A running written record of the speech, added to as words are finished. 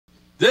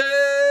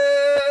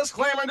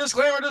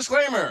Disclaimer, disclaimer,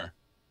 disclaimer.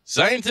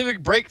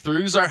 Scientific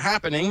breakthroughs are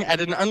happening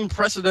at an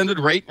unprecedented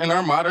rate in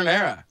our modern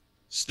era.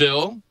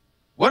 Still,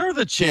 what are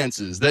the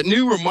chances that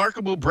new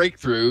remarkable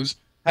breakthroughs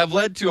have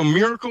led to a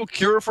miracle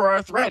cure for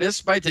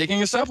arthritis by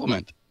taking a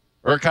supplement,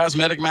 or a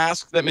cosmetic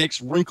mask that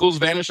makes wrinkles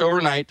vanish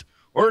overnight,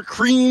 or a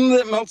cream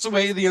that melts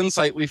away the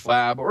unsightly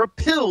flab, or a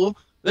pill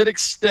that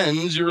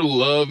extends your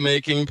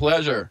love-making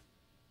pleasure?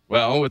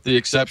 Well, with the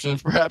exception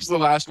of perhaps the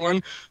last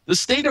one, the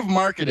state of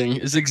marketing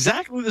is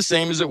exactly the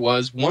same as it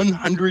was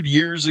 100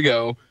 years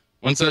ago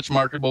when such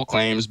marketable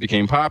claims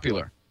became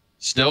popular.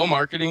 Still,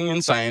 marketing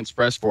and science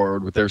press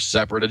forward with their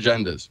separate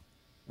agendas.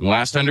 In the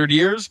last 100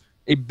 years,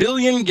 1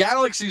 billion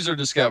galaxies are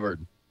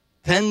discovered,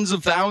 tens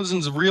of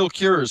thousands of real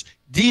cures.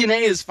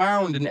 DNA is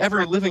found in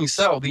every living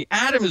cell. The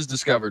atom is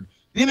discovered.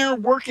 The inner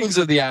workings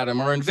of the atom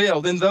are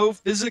unveiled. And through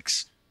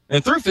physics,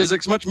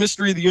 much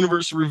mystery of the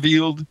universe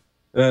revealed,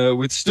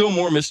 with still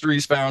more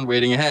mysteries found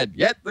waiting ahead.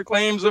 Yet the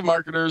claims of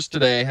marketers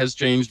today has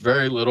changed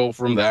very little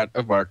from that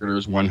of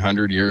marketers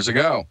 100 years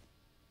ago.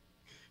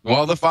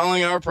 While the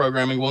following hour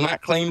programming will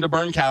not claim to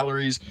burn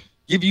calories,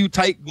 give you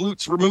tight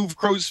glutes, remove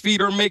crow's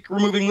feet, or make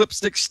removing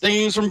lipstick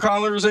stains from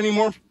collars any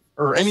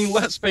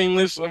less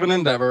painless of an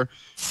endeavor,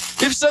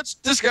 if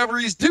such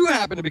discoveries do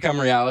happen to become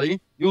reality,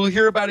 you will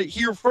hear about it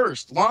here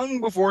first,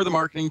 long before the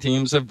marketing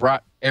teams have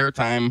brought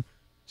airtime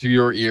to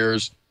your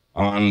ears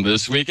on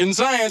This Week in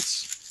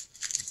Science.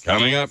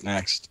 Coming up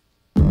next.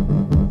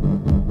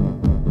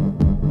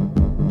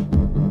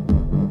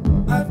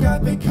 I've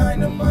got the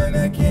kind of mind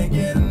I can't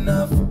get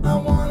enough. I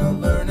want to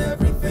learn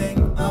everything.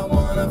 I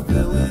want to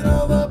fill it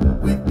all up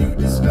with new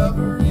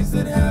discoveries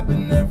that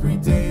happen every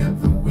day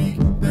of the week.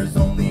 There's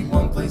only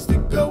one place to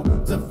go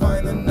to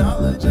find the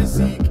knowledge I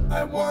seek.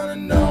 I want to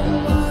know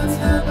what's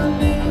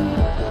happening.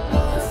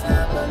 What's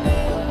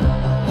happening?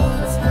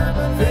 What's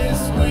happening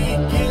this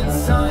week in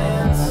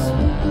science?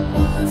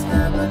 What's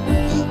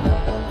happening?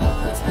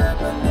 What's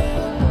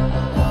happening?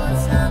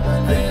 What's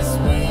happening this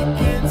week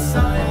in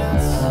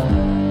science?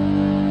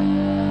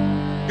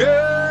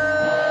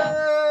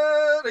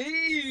 Good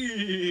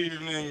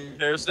evening,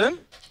 Kirsten.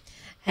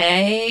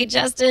 Hey,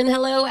 Justin.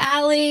 Hello,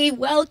 Allie.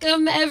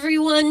 Welcome,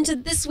 everyone, to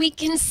This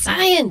Week in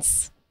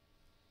Science.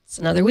 It's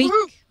another week.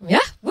 Woo-hoo. Yeah,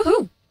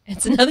 woohoo.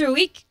 It's another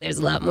week. There's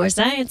a lot more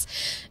science,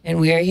 and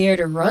we are here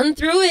to run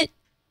through it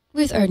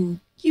with our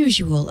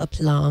usual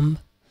aplomb.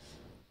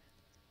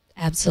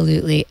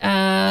 Absolutely.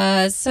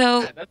 That's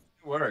the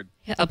word.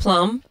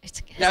 Aplomb.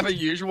 You have a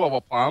usual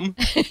aplomb.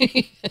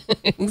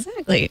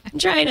 Exactly. I'm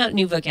trying out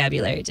new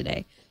vocabulary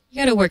today.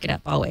 You got to work it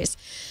up always.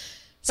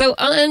 So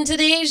on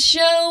today's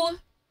show,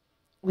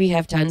 we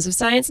have tons of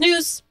science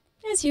news.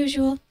 As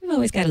usual, we've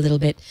always got a little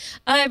bit.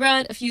 I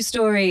brought a few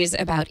stories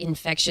about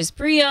infectious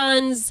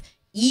prions,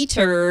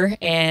 ITER,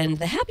 and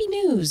the happy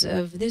news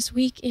of this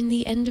week in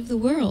the end of the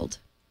world.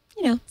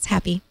 You know, it's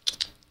happy.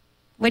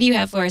 What do you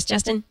have for us,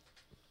 Justin?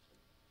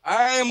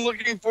 I am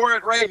looking for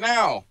it right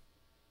now.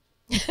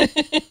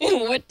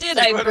 What did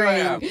I What do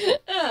I bring?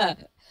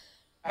 have?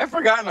 I've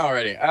forgotten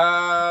already.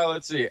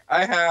 Let's see.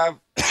 I have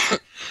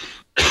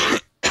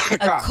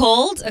A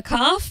cold? A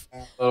cough?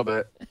 A little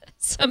bit.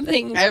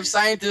 Something. I have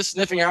scientists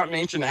sniffing out an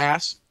ancient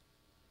ass.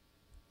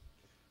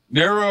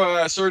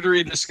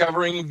 Neurosurgery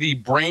discovering the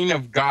brain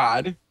of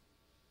God.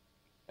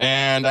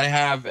 And I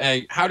have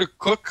a how to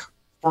cook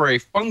for a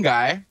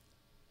fungi,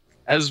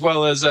 as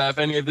well as if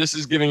any of this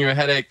is giving you a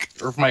headache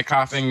or if my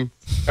coughing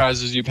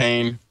causes you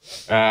pain,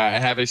 I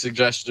have a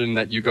suggestion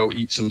that you go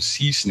eat some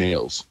sea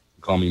snails.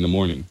 Call me in the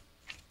morning.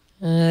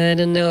 I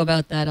don't know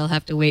about that. I'll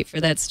have to wait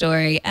for that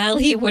story.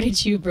 Allie, what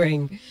did you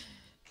bring?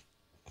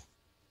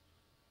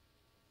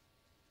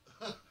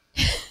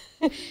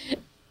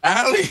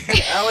 Allie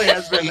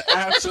has been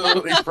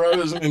absolutely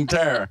frozen in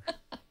terror.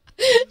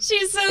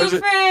 She's so Was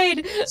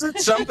afraid. Is it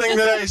something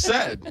that I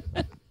said?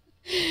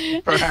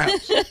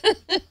 Perhaps.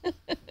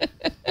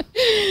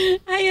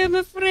 I am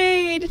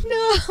afraid.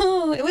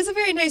 No. It was a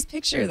very nice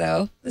picture,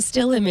 though. The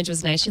still image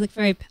was nice. She looked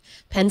very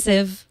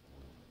pensive,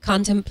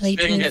 contemplative.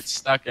 Didn't get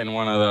stuck in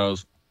one of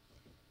those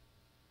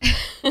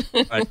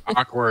like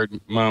awkward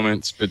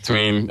moments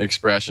between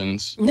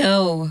expressions.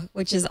 No,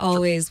 which is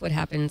always what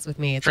happens with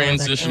me. It's always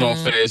Transitional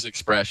like, phase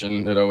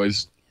expression.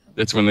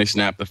 That's when they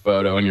snap the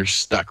photo and you're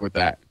stuck with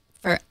that.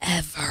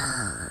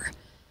 Forever.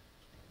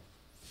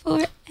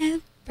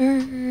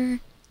 Forever.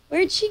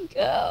 Where'd she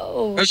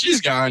go? Oh, she's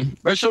gone,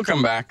 but she'll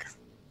come back.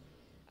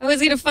 I was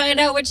going to find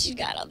out what she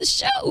got on the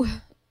show.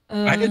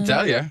 I can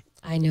tell you.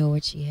 I know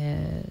what she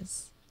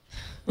has.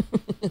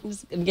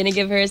 I'm going to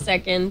give her a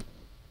second.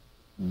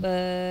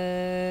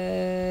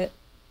 But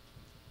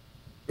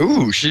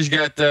Ooh, she's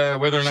got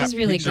whether or not she's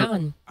really pigs are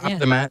gone.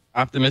 Yeah.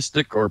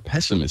 optimistic or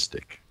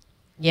pessimistic.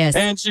 Yes.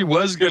 And she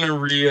was going to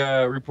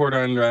report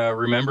on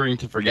remembering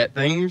to forget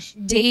things.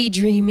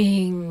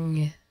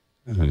 Daydreaming.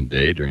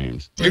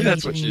 Daydreams. Maybe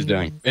that's what she's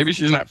doing. Maybe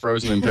she's not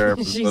frozen in terror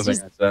for She's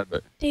something I said,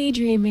 but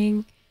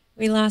Daydreaming.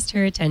 We lost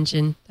her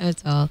attention.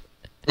 That's all.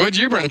 what'd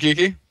you bring,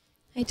 Kiki?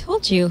 I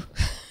told you.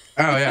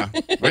 Oh, yeah.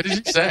 What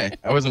did you say?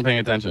 I wasn't paying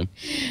attention.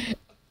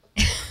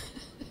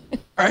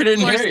 I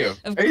didn't hear you.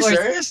 Are you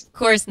serious? Of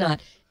course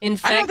not. I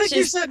don't think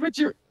you said what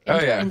you're... Oh,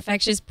 yeah.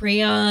 Infectious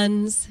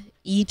Prions,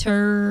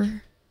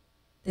 ITER,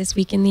 This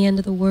Week in the End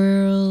of the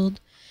World.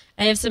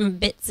 I have some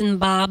bits and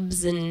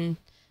bobs, and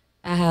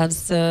I have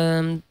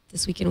some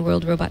This Week in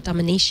World Robot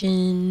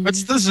Domination.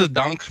 What's the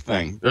Zedunk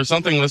thing? There's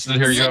something listed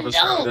here. You have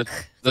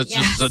that's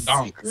just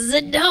Zedunk.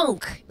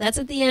 Zedunk. That's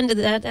at the end of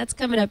that. That's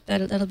coming up.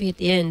 That'll be at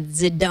the end.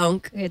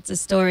 Zedunk. It's a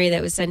story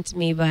that was sent to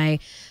me by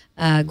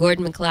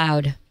Gordon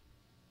MacLeod.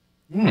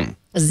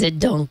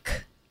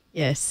 Zedunk.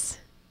 Yes.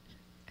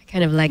 I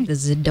kind of like the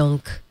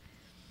Zedunk.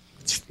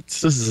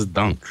 It's a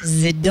Zedunk.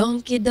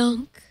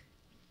 Zedonky-dunk.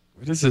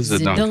 What is this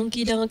Zedunk?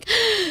 Zedonky-dunk.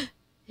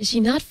 Is she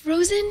not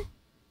frozen?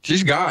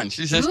 She's gone.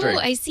 She's history. Oh,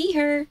 I see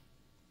her.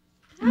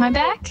 Am I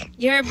back?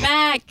 You're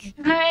back.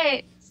 All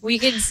right. We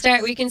can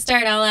start.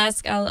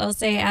 I'll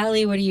say,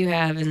 Allie, what do you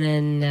have? And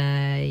then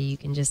you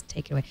can just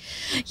take it away.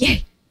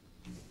 Yay.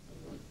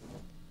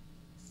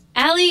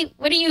 Allie,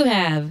 what do you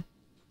have?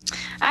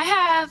 I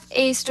have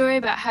a story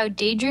about how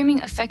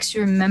daydreaming affects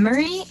your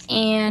memory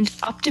and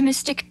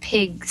optimistic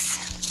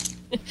pigs.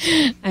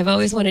 I've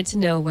always wanted to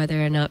know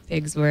whether or not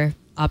pigs were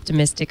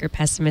optimistic or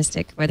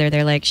pessimistic, whether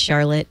they're like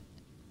Charlotte's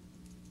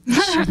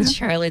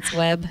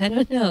Web. I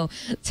don't know.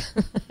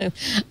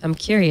 I'm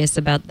curious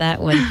about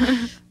that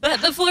one.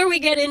 But before we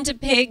get into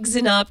pigs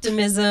and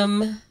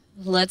optimism,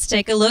 let's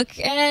take a look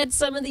at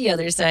some of the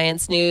other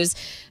science news.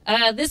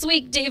 This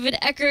week, David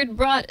Eckert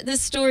brought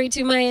this story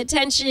to my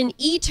attention.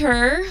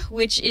 ITER,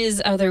 which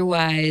is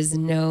otherwise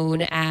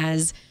known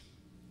as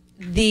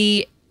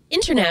the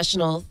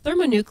International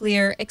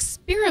Thermonuclear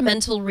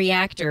Experimental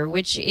Reactor,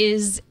 which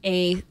is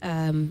a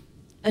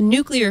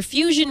nuclear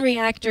fusion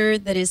reactor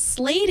that is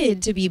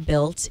slated to be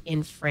built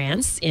in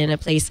France, in a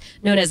place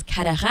known as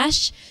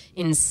Cadarache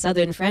in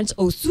southern France,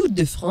 au sud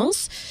de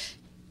France.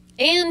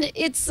 And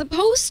it's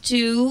supposed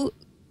to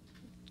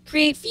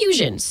create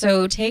fusion.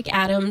 So take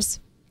atoms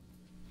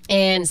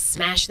and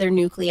smash their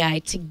nuclei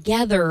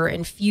together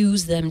and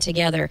fuse them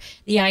together.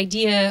 The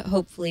idea,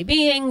 hopefully,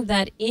 being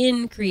that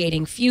in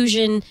creating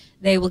fusion,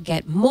 they will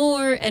get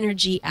more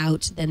energy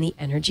out than the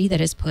energy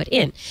that is put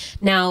in.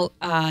 Now,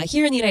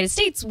 here in the United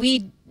States,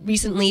 we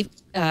recently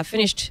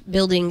finished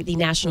building the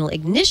National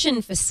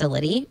Ignition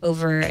Facility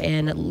over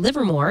in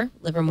Livermore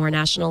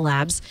National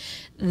Labs.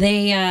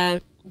 They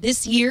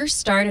this year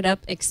started up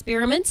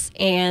experiments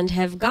and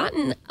have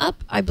gotten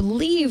up, I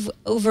believe,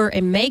 over a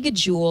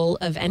megajoule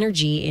of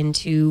energy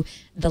into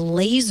the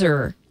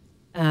laser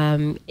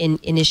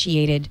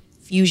initiated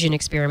fusion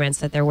experiments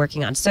that they're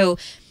working on. So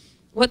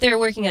what they're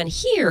working on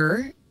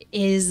here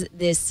is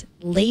this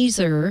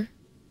laser,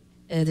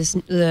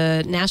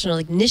 the National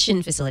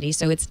Ignition Facility.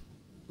 So it's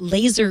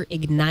laser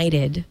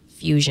ignited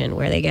fusion,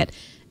 where they get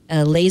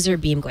a laser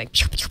beam going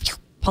pew, pew, pew,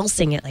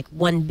 pulsing at like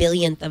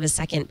 1/1000th of a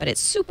second, but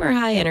it's super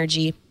high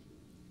energy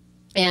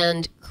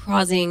and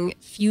causing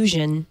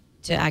fusion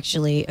to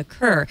actually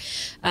occur.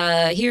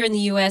 Here in the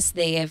U.S.,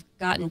 they have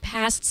gotten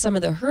past some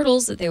of the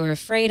hurdles that they were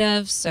afraid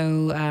of.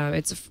 So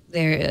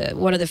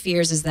one of the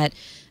fears is that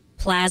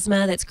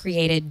plasma that's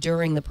created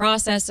during the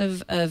process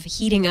of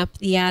heating up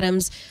the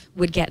atoms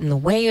would get in the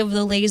way of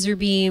the laser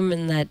beam,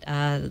 and that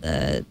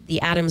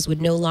the atoms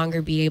would no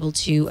longer be able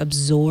to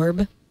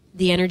absorb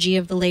the energy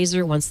of the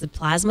laser once the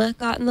plasma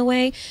got in the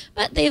way.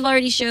 But they've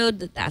already showed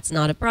that that's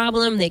not a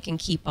problem. They can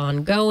keep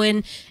on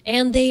going,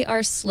 and they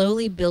are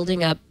slowly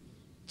building up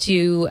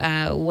to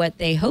what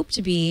they hope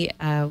to be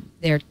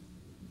their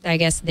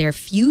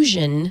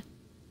fusion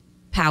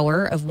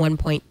power of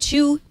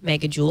 1.2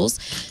 megajoules.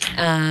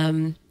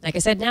 Like I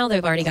said, now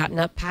they've already gotten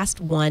up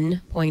past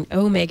 1.0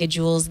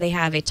 megajoules. They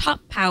have a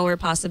top power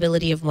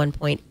possibility of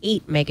 1.8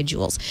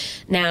 megajoules.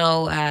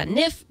 Now,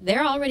 NIF,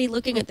 they're already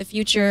looking at the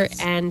future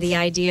and the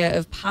idea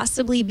of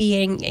possibly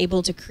being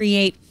able to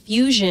create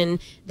fusion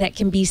that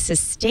can be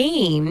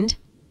sustained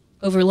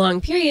over long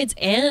periods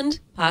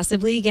and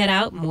possibly get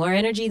out more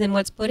energy than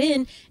what's put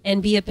in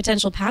and be a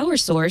potential power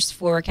source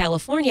for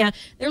California.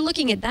 They're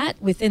looking at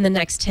that within the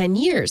next 10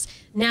 years.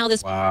 Now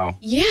this, wow.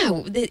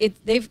 Yeah,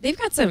 they've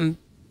got some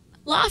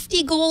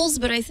lofty goals,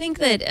 but I think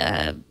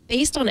that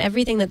based on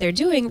everything that they're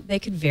doing, they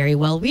could very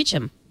well reach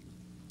them.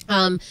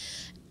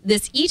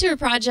 This ITER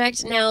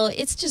project, now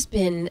it's just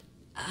been,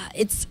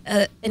 it's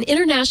an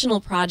international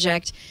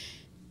project,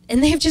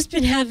 and they've just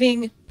been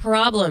having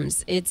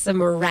problems. It's a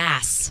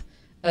morass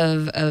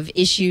of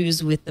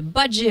issues with the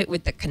budget,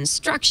 with the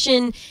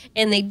construction,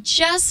 and they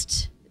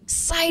just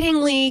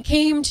excitingly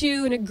came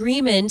to an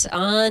agreement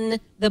on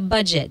the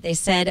budget. They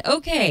said,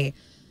 okay,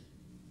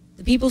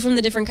 the people from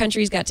the different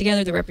countries got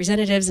together, the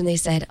representatives, and they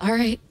said, all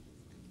right,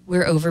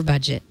 we're over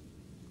budget.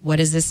 What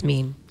does this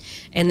mean?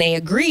 And they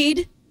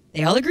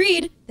all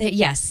agreed that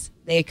yes,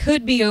 they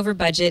could be over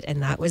budget,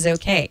 and that was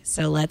okay.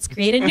 So let's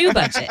create a new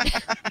budget.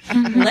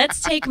 Let's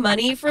take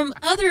money from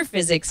other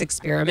physics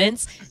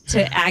experiments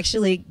to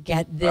actually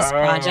get this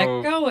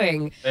project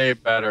going. They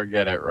better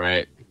get it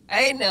right.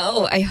 I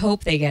know. I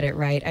hope they get it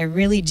right. I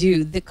really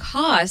do. The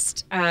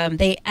cost,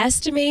 they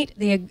estimate,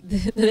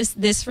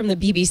 this from the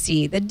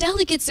BBC, the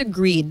delegates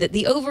agreed that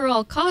the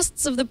overall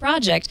costs of the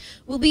project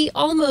will be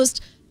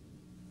almost,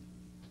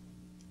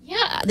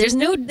 there's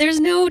no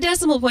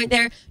decimal point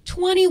there,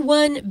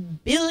 $21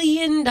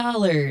 billion.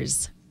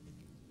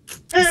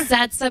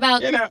 That's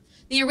about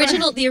the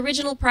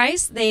original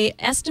price. They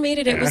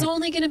estimated it was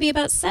only going to be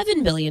about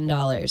 $7 billion.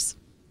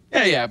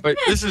 Yeah, but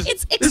this is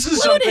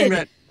something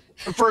that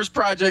the first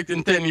project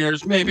in 10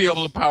 years may be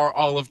able to power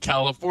all of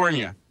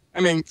California.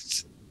 I mean,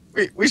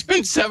 we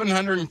spent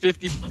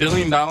 $750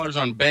 billion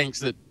on banks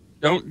that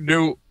don't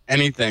do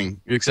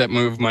anything except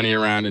move money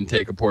around and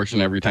take a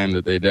portion every time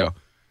that they do.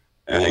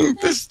 I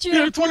think this,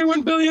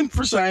 $21 billion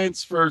for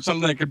science, for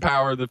something that could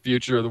power the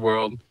future of the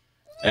world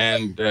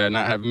and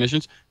not have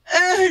emissions.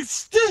 Sign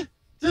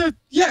the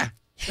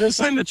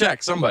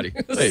check, somebody,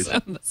 please.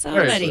 Somebody.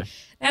 Seriously.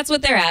 That's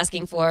what they're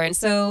asking for. And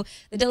so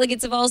the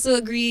delegates have also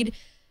agreed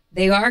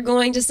they are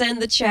going to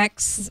send the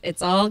checks.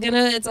 It's all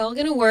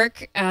gonna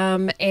work.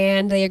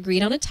 And they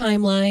agreed on a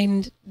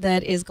timeline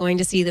that is going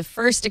to see the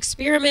first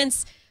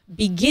experiments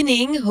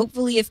beginning,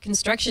 hopefully if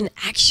construction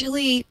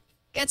actually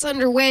gets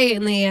underway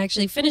and they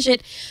actually finish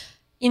it,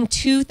 in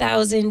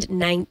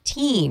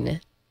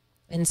 2019.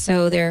 And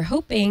so they're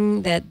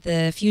hoping that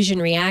the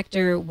fusion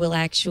reactor will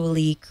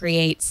actually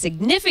create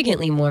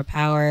significantly more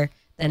power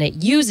than it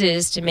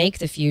uses to make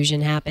the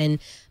fusion happen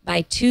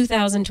by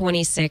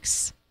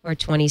 2026 or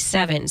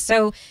 27.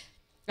 So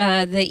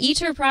the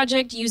ITER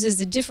project uses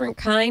a different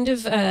kind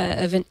of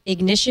an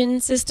ignition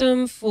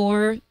system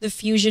for the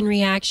fusion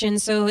reaction.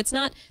 So it's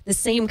not the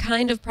same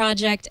kind of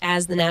project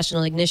as the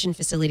National Ignition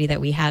Facility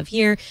that we have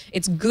here.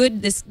 It's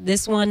good.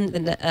 This one,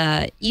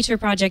 the ITER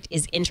project,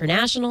 is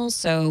international.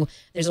 So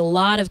there's a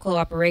lot of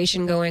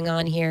cooperation going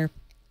on here.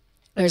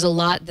 There's a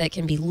lot that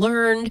can be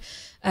learned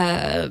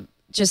about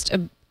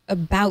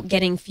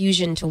getting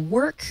fusion to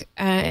work.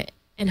 And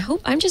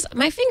hope,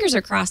 my fingers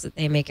are crossed that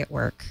they make it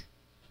work.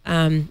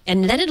 And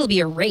then it'll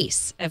be a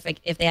race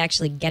if they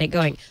actually get it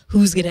going.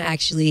 Who's going to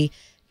actually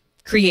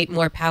create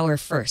more power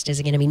first? Is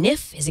it going to be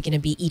NIF? Is it going to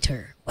be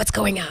ITER? What's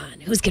going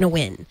on? Who's going to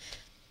win?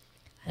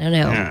 I don't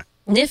know. Yeah.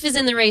 NIF is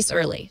in the race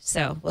early,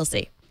 so we'll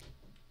see.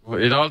 Well,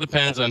 it all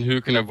depends on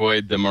who can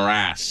avoid the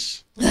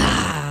morass.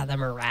 Ah, the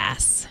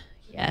morass.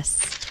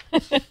 Yes.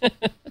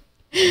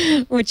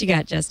 What you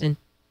got, Justin?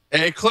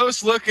 A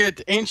close look at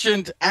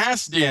ancient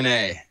ass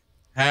DNA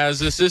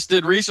has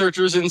assisted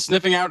researchers in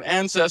sniffing out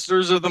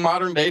ancestors of the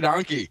modern-day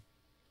donkey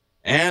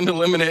and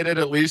eliminated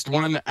at least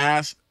one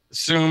ass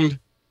assumed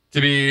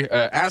to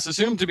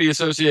be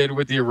associated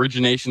with the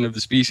origination of the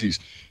species.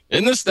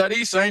 In the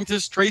study,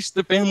 scientists traced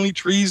the family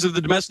trees of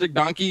the domestic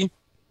donkey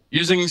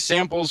using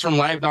samples from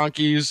live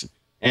donkeys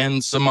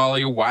and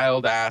Somali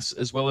wild ass,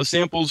 as well as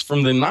samples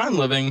from the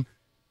non-living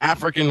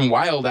African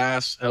wild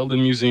ass held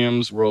in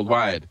museums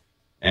worldwide,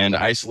 and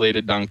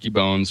isolated donkey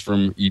bones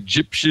from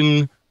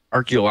Egyptian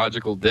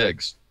archaeological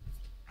digs.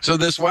 So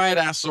this wide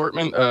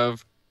assortment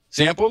of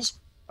samples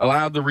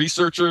allowed the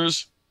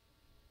researchers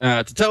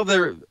to tell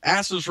their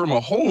asses from a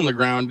hole in the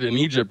ground in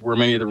Egypt where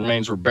many of the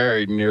remains were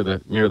buried near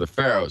the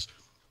pharaohs.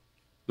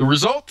 The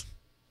result?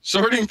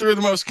 Sorting through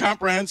the most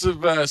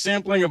comprehensive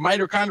sampling of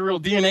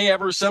mitochondrial DNA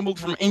ever assembled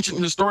from ancient,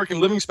 historic, and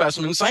living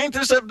specimens,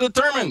 scientists have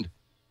determined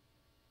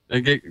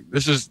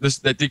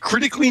that the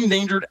critically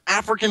endangered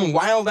African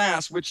wild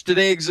ass, which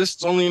today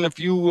exists only in a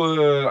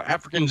few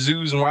African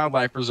zoos and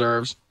wildlife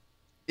reserves,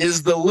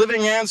 is the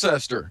living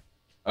ancestor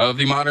of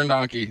the modern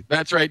donkey.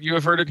 That's right, you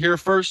have heard it here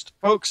first,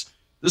 folks.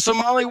 The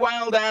Somali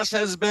wild ass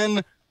has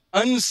been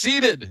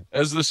unseated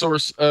as the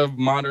source of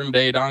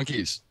modern-day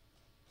donkeys.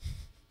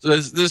 So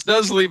this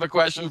does leave a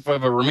question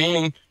of a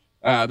remaining.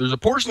 There's a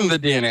portion of the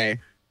DNA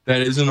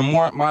that is in a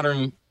more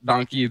modern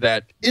donkey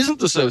that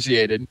isn't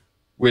associated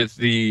with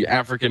the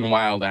African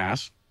wild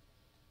ass.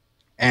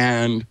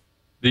 And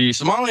the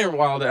Somali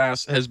wild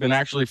ass has been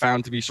actually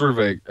found to be sort of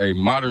a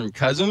modern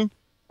cousin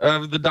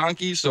of the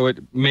donkey. So it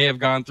may have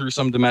gone through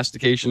some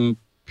domestication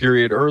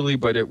period early,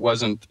 but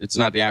it's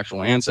not the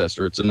actual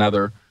ancestor. It's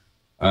another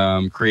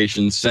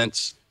creation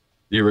since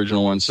the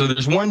original one. So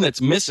there's one that's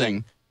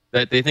missing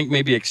that they think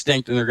may be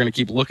extinct, and they're going to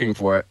keep looking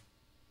for it,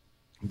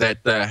 that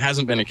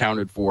hasn't been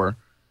accounted for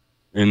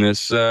in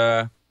this.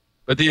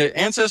 But the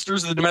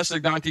ancestors of the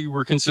domestic donkey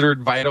were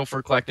considered vital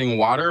for collecting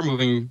water,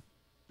 moving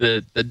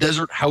the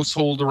desert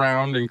household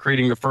around, and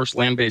creating the first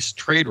land-based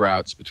trade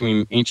routes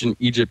between ancient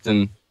Egypt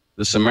and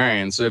the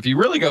Sumerians. So if you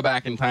really go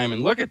back in time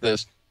and look at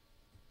this,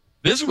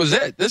 this was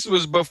it. This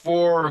was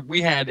before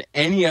we had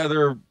any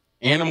other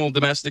animal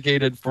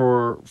domesticated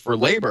for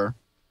labor.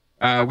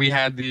 We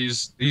had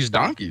these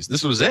donkeys.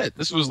 This was it.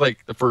 This was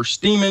like the first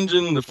steam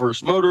engine, the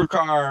first motor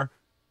car,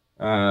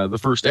 the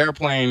first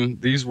airplane.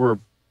 These were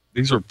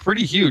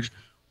pretty huge.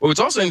 But what's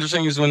also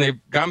interesting is when they've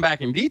gone back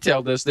and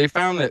detailed this, they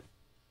found that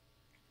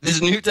this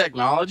new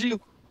technology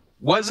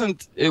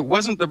wasn't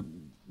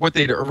what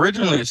they'd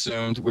originally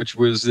assumed, which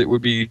was it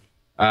would be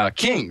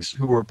kings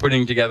who were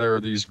putting together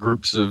these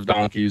groups of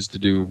donkeys to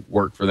do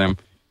work for them.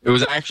 It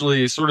was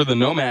actually sort of the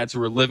nomads who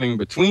were living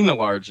between the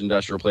large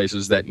industrial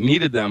places that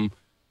needed them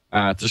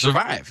to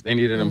survive. They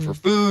needed them for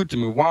food, to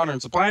move water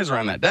and supplies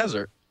around that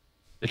desert,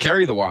 to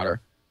carry the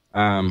water.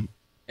 So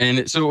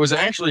it was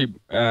actually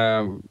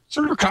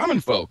sort of common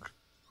folk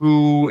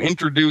who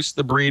introduced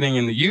the breeding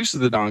and the use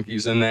of the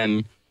donkeys and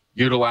then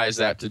utilized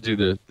that to do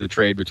the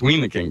trade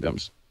between the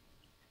kingdoms.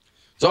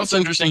 It's also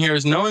interesting here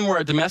is knowing where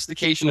a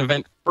domestication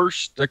event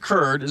first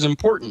occurred is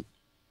important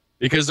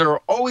because there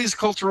are always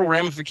cultural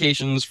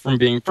ramifications from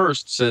being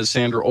first, says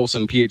Sandra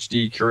Olson,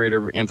 PhD,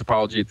 curator of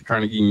anthropology at the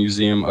Carnegie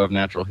Museum of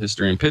Natural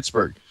History in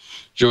Pittsburgh.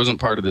 She wasn't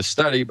part of this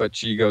study, but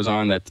she goes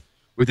on that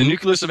with the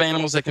nucleus of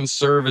animals that can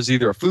serve as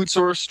either a food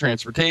source,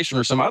 transportation,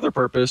 or some other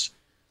purpose,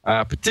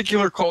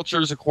 particular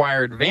cultures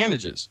acquire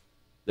advantages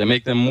that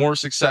make them more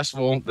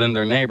successful than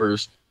their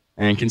neighbors.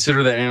 And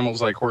consider that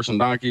animals like horse and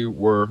donkey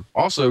were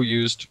also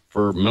used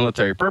for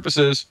military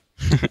purposes,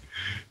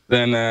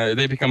 then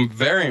they become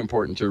very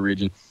important to a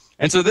region.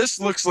 And so this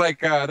looks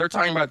like they're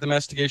talking about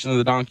domestication of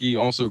the donkey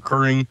also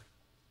occurring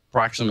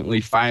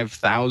approximately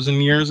 5,000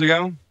 years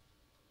ago,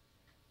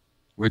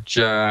 which,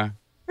 you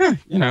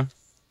know.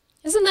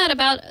 Isn't that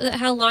about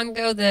how long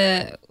ago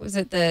was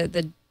it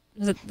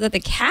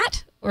the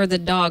cat or the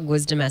dog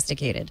was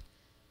domesticated?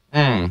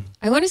 I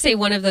want to say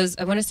one of those.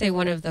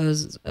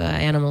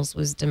 Animals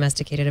was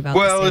domesticated about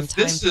the same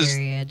time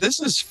period. This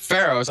is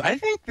pharaohs. I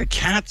think the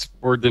cats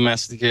were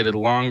domesticated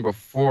long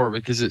before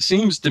because it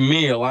seems to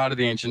me a lot of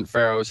the ancient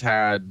pharaohs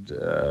had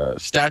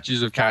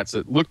statues of cats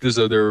that looked as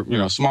though they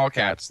were, small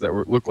cats that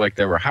looked like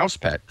they were house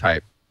pet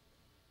type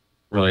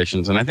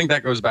relations, and I think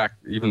that goes back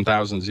even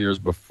thousands of years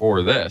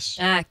before this.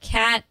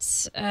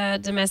 Cat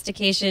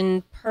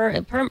domestication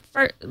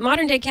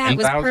modern day cat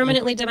was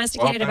permanently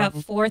domesticated about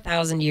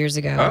 4,000 years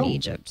ago in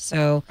Egypt.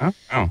 So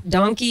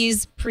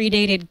donkeys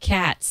predated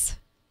cats.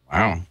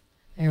 Wow.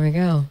 There we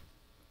go.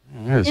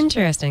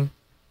 Interesting.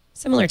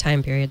 Similar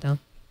time period though.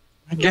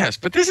 I guess,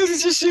 but it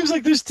just seems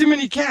like there's too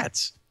many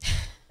cats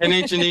in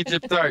ancient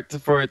Egypt art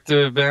for it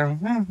to be.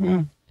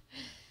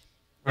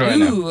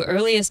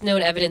 Earliest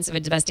known evidence of a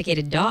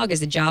domesticated dog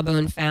is a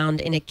jawbone found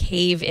in a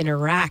cave in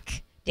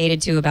Iraq, dated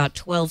to about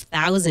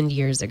 12,000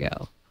 years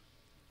ago.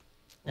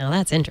 Now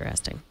that's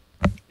interesting.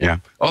 Yeah,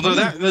 although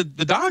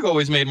the dog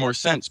always made more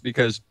sense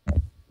because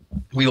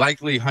we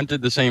likely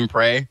hunted the same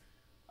prey.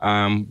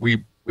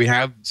 We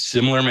have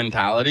similar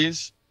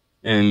mentalities,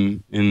 we're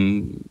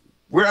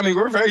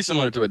very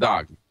similar to a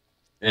dog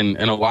in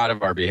a lot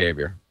of our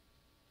behavior.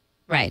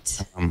 Right.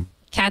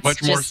 Cats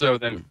much more so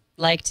than.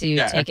 Like to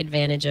take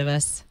advantage of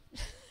us.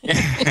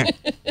 Yeah,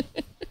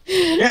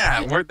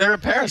 they're a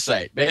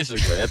parasite,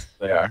 basically. That's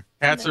what they are.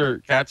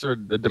 Cats are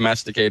the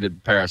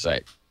domesticated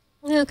parasite.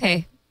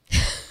 Okay.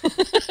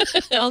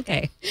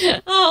 Okay.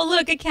 Oh,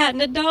 look, a cat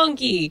and a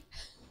donkey.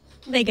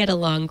 They get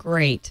along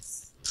great.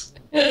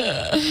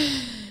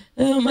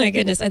 Oh, my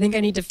goodness. I think I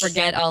need to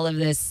forget all of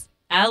this.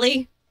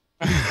 Allie?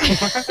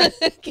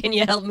 Can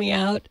you help me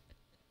out?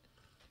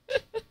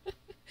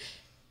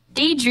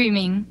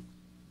 Daydreaming.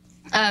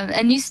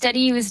 A new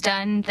study was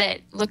done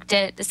that looked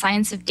at the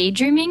science of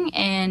daydreaming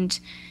and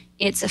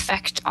its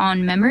effect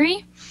on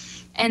memory.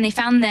 And they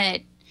found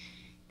that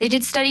they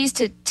did studies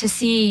to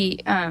see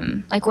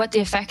what the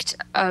effect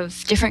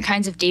of different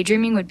kinds of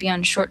daydreaming would be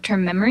on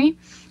short-term memory.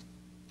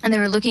 And they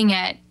were looking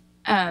at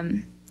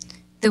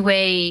the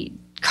way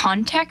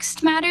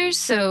context matters.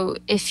 So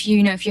if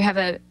you have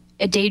a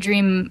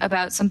daydream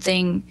about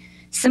something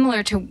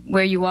similar to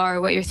where you are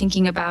or what you're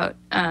thinking about,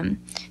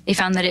 they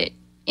found that it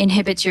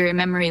inhibits your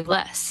memory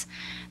less.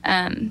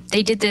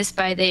 They did this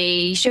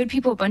they showed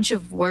people a bunch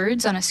of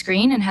words on a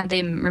screen and had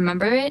them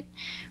remember it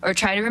or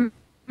try to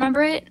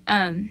remember it.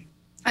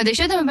 Or they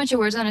showed them a bunch of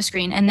words on a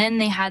screen and then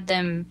they had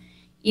them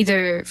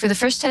either, for the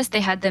first test,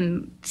 they had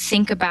them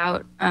think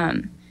about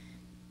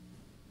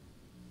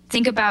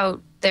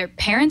their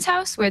parents'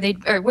 house where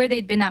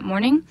they'd been that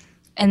morning.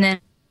 And then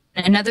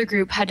another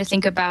group had to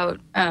think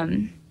about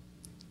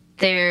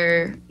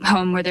their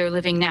home where they're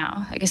living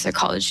now. I guess they're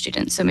college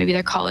students, so maybe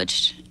their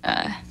college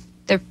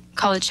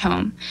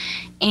home.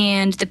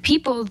 And the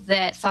people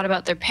that thought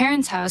about their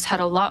parents' house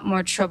had a lot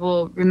more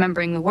trouble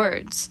remembering the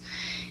words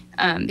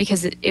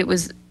because it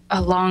was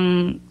a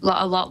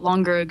lot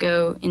longer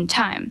ago in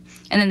time.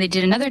 And then they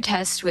did another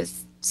test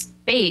with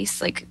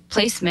space, like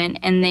placement,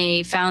 and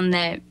they found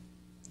that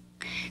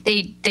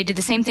they did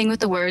the same thing with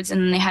the words,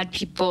 and then they had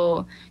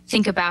people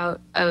think about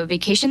a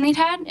vacation they'd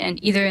had,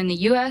 and either in the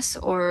U.S.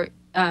 or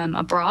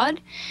abroad,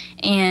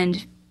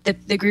 and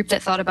the group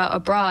that thought about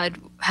abroad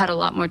had a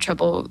lot more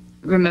trouble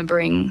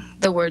remembering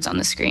the words on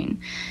the screen.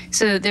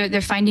 So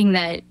they're finding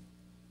that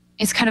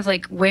it's kind of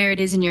like where it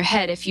is in your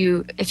head. If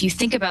you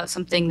think about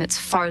something that's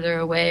farther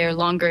away or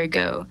longer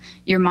ago,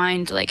 your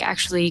mind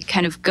actually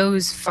kind of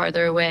goes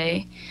farther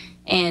away,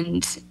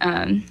 and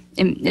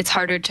it's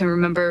harder to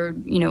remember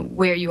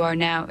where you are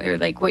now or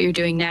what you're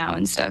doing now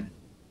and stuff.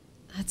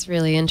 That's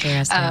really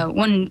interesting.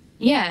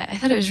 I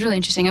thought it was really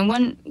interesting. And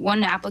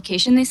one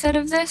application they said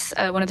of this,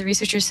 one of the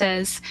researchers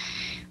says,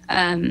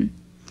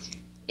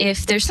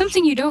 if there's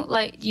something you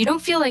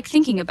don't feel like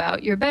thinking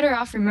about, you're better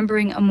off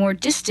remembering a more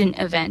distant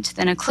event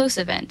than a close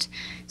event.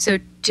 So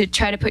to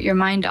try to put your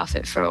mind off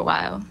it for a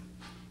while,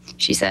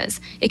 she says.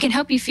 It can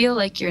help you feel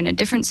like you're in a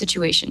different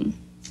situation.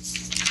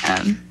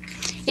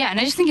 Yeah,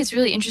 and I just think it's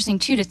really interesting,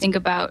 too, to think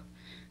about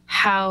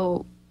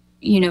how,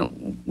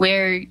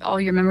 where all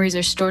your memories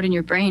are stored in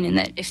your brain, and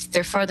that if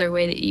they're farther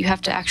away, that you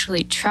have to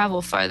actually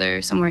travel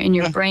farther somewhere in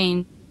your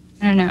brain.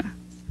 I don't know.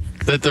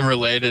 That the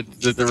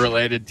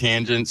related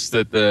tangents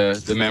that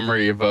the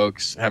memory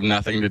evokes have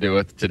nothing to do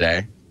with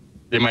today.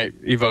 They might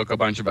evoke a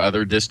bunch of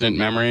other distant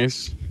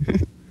memories.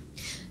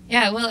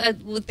 Yeah, well,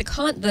 with the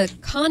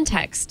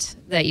context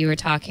that you were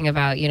talking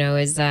about,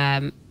 is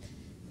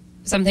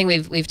something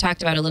we've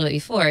talked about a little bit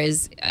before.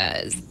 Is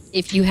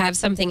if you have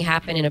something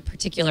happen in a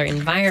particular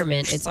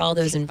environment, it's all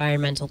those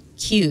environmental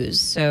cues.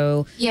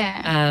 So,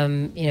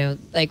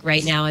 like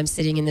right now, I'm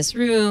sitting in this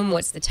room.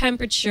 What's the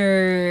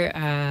temperature?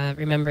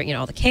 Remembering,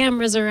 all the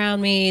cameras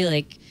around me.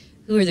 Like,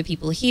 who are the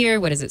people here?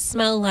 What does it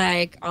smell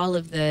like? All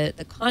of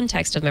the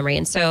context of memory,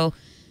 and so.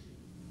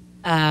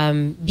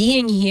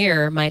 Being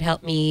here might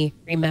help me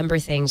remember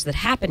things that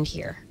happened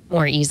here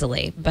more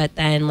easily, but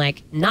then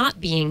like not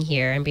being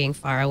here and being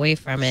far away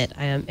from it,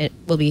 it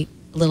will be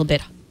a little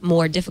bit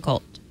more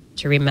difficult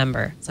to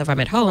remember. So if I'm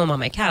at home on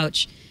my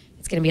couch,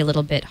 it's going to be a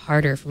little bit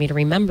harder for me to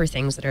remember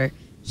things that are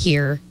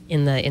here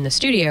in the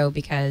studio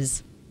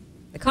because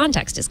the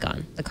context is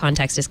gone. The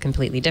context is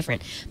completely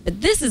different. But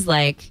this is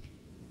like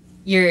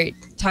you're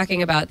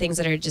talking about things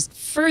that are just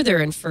further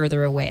and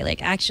further away,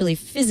 like actually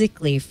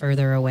physically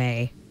further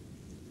away.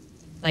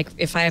 Like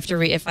if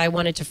I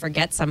wanted to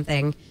forget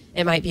something,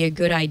 it might be a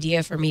good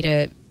idea for me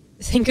to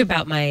think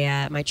about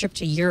my my trip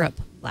to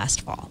Europe last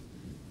fall.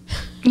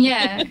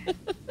 Yeah,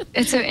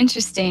 it's so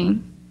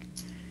interesting.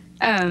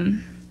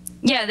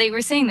 Yeah, they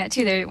were saying that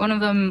too. One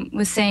of them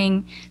was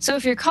saying, so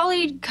if your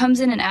colleague comes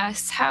in and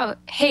asks,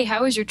 hey,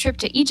 how was your trip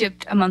to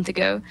Egypt a month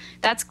ago?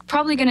 That's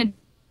probably going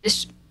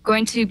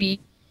to be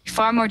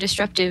far more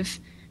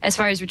disruptive as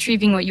far as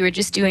retrieving what you were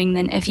just doing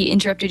than if he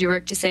interrupted your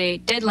work to say,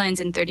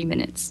 deadline's in 30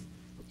 minutes.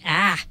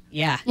 Ah,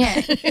 yeah.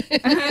 Yeah.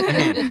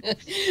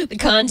 The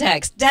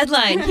context.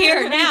 Deadline,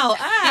 here, now.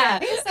 Ah.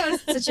 Yeah, that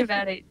was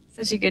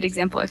such a good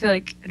example. I feel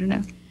like, I don't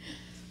know.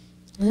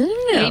 I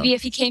don't know. Maybe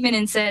if he came in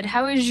and said,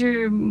 how was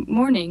your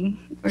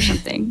morning or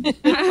something?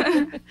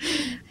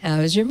 How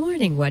was your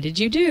morning? What did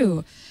you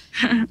do?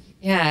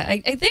 Yeah,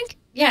 I think,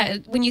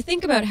 when you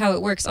think about how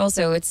it works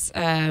also, it's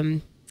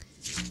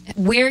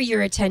where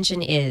your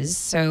attention is.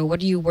 So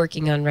what are you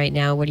working on right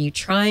now? What are you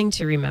trying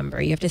to remember?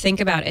 You have to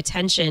think about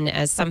attention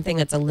as something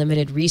that's a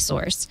limited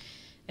resource.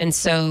 And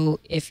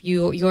so if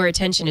your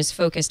attention is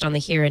focused on the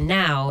here and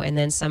now, and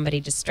then somebody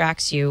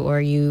distracts you,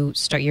 or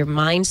your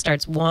mind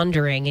starts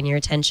wandering and your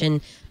attention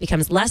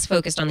becomes less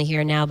focused on the here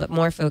and now, but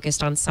more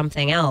focused on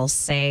something else,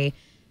 say,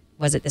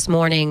 was it this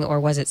morning or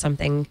was it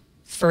something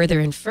further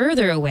and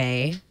further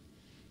away?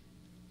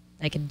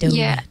 Like a donut.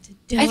 Yeah.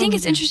 I think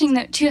it's interesting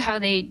that too how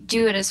they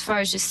do it as far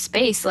as just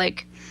space,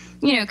 like,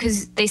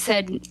 because they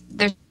said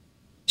their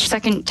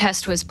second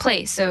test was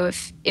place. So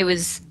if it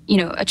was,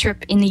 a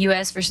trip in the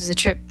U.S. versus a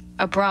trip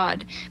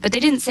abroad, but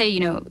they didn't say,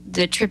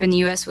 the trip in the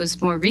U.S.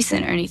 was more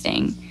recent or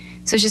anything.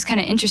 So it's just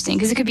kind of interesting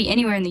because it could be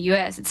anywhere in the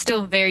U.S. It's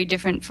still very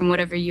different from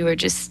whatever you were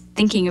just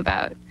thinking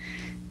about,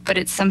 but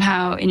it's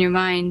somehow in your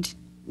mind,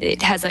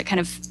 it has that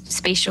kind of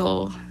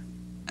spatial,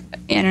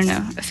 I don't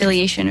know,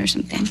 affiliation or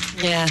something.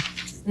 Yeah.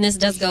 And this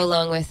does go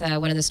along with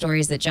one of the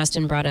stories that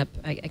Justin brought up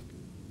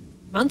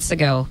months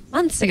ago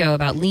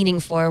about leaning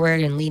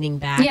forward and leaning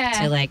back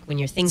to like when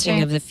you're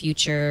thinking of the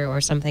future or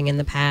something in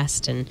the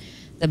past, and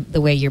the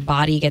way your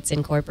body gets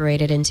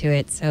incorporated into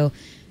it. So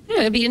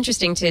it'd be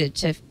interesting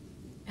to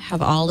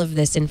have all of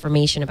this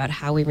information about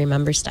how we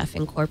remember stuff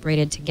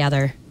incorporated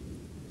together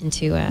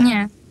into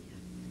a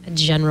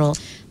general.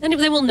 Then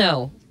we'll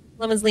know.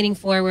 Someone's leaning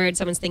forward,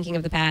 someone's thinking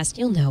of the past.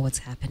 You'll know what's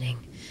happening.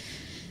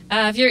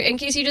 In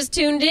case you just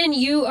tuned in,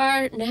 you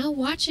are now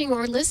watching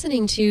or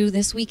listening to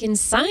This Week in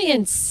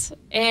Science.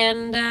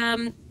 And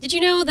did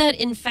you know that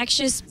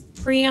infectious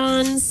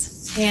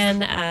prions can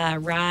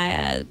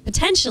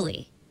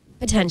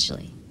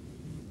potentially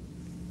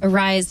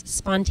arise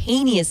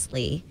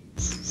spontaneously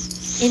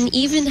in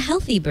even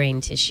healthy brain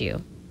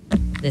tissue?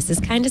 This is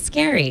kind of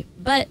scary,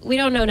 but we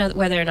don't know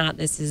whether or not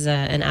this is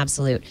an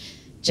absolute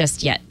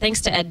just yet.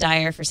 Thanks to Ed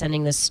Dyer for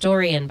sending this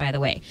story in, by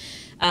the way.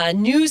 A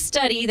new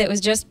study that was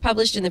just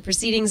published in the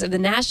Proceedings of the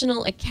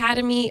National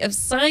Academy of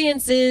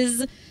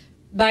Sciences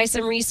by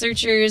some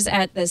researchers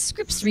at the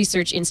Scripps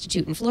Research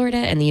Institute in Florida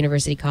and the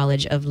University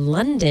College of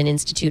London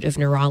Institute of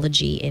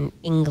Neurology in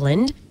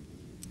England.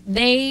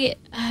 They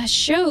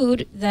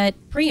showed that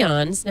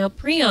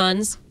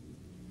prions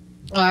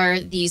are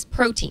these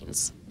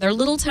proteins. They're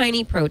little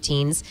tiny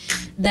proteins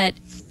that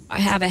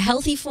have a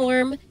healthy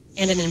form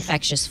and an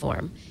infectious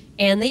form.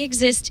 And they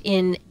exist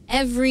in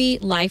every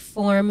life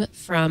form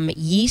from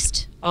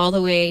yeast all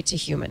the way to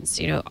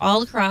humans.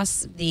 All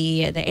across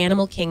the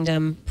animal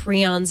kingdom,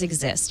 prions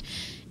exist.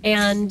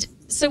 And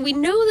So we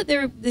know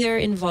that they're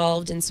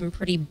involved in some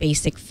pretty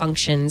basic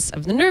functions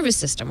of the nervous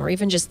system, or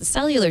even just the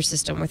cellular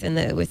system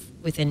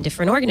within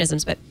different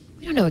organisms, but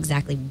we don't know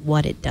exactly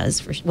what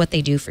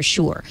they do for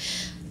sure.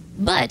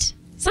 But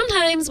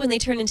sometimes when they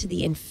turn into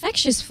the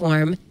infectious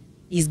form,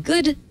 these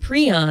good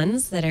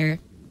prions that are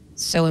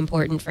so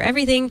important for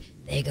everything,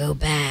 they go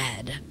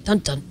bad. Dun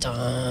dun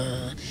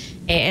dun.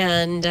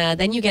 And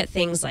then you get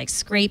things like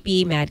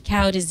scrapie, mad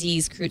cow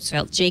disease,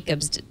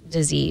 Creutzfeldt-Jacobs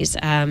disease.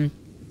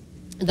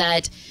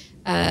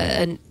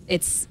 And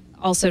it's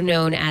also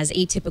known as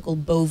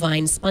atypical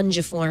bovine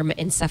spongiform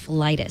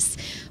encephalitis,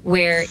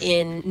 where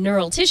in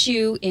neural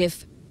tissue,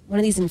 if one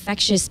of these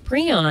infectious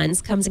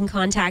prions comes in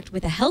contact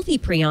with a healthy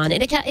prion,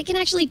 it can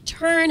actually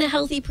turn a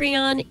healthy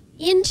prion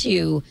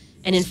into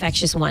an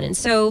infectious one. And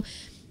so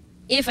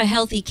if a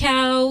healthy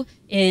cow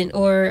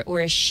or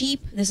a sheep,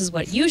 this is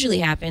what usually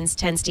happens,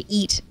 tends to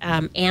eat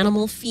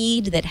animal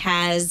feed that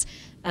has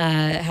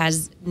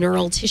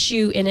neural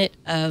tissue in it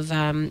of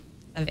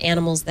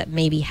animals that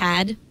maybe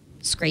had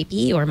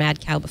scrapie or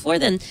mad cow before,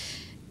 then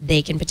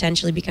they can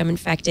potentially become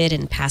infected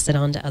and pass it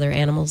on to other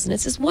animals. And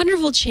it's this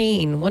wonderful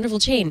chain.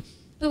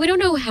 But we don't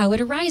know how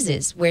it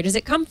arises. Where does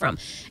it come from?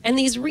 And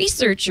these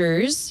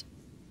researchers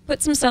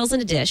put some cells in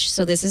a dish.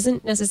 So this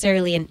isn't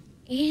necessarily an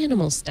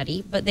animal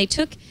study, but they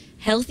took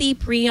healthy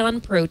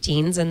prion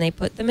proteins and they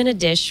put them in a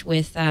dish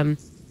with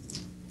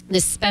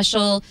this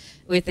special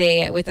with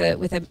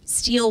a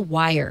steel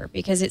wire,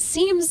 because it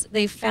seems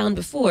they've found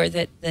before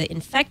that the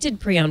infected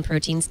prion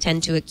proteins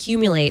tend to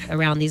accumulate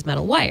around these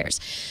metal wires.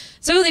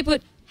 So they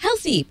put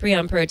healthy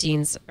prion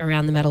proteins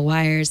around the metal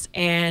wires,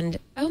 and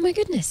oh my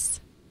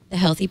goodness, the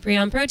healthy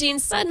prion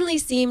proteins suddenly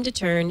seem to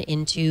turn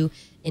into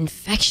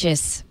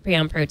infectious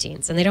prion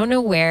proteins, and they don't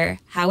know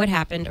how it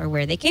happened or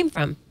where they came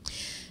from.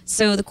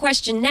 So the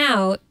question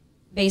now,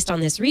 based on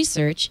this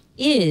research,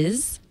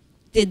 is,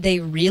 did they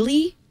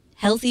really,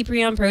 healthy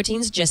prion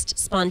proteins, just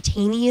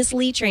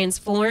spontaneously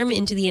transform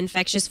into the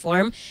infectious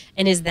form?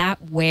 And is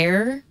that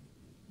where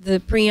the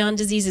prion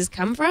diseases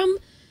come from?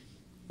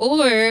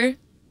 Or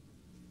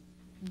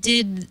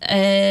did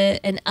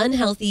an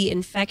unhealthy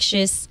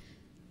infectious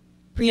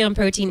prion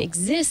protein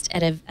exist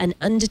at an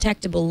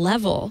undetectable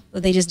level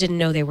that they just didn't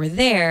know they were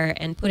there,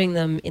 and putting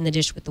them in the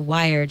dish with the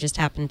wire just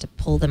happened to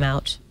pull them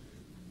out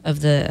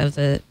of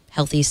the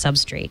healthy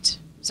substrate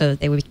so that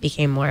they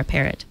became more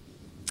apparent?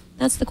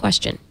 That's the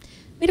question.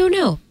 We don't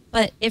know.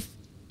 But if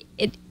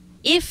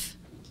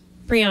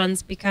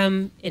prions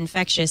become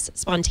infectious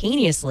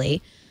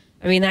spontaneously,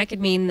 I mean, that could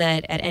mean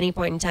that at any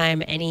point in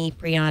time, any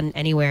prion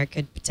anywhere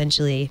could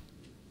potentially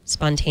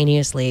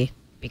spontaneously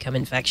become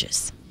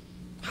infectious.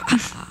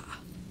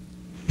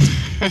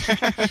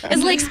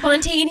 It's like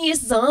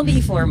spontaneous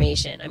zombie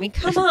formation. I mean,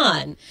 come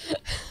on.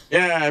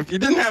 Yeah, if you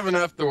didn't have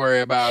enough to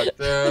worry about,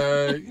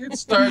 you'd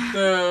start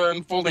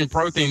unfolding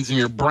proteins in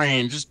your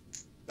brain just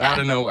out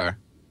of nowhere.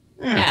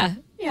 Yeah.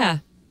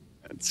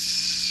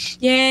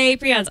 Yay,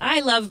 prions.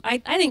 I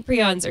think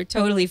prions are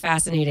totally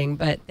fascinating,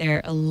 but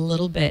they're a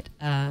little bit,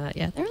 they're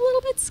a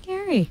little bit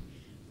scary.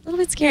 A little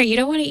bit scary. You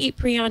don't want to eat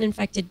prion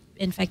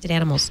infected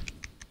animals.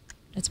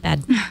 That's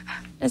bad.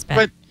 That's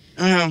bad.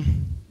 But,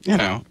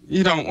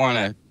 you don't want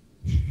to,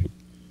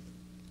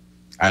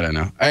 I don't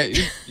know.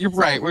 You're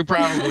right. We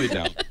probably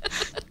don't.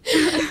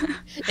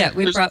 Yeah,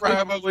 There's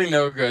probably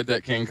no good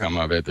that can come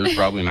of it. There's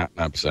probably not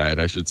an upside.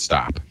 I should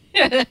stop.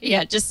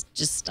 Yeah, just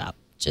stop.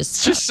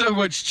 It's just so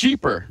much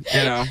cheaper,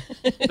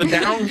 The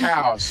down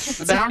cows.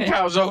 The down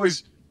cows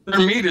always, their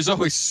meat is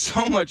always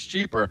so much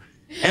cheaper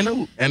and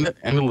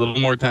a little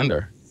more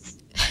tender.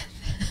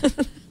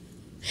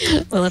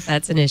 Well, if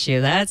that's an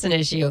issue, that's an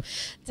issue.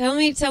 Tell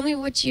me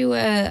what you.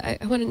 I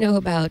want to know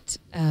about.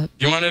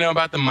 You want to know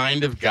about the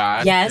mind of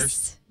God?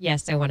 Yes,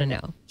 I want to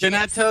know. Can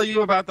I tell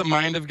you about the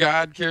mind of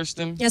God,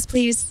 Kirsten? Yes,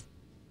 please.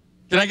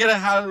 Can I get a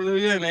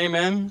hallelujah and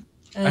amen?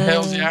 A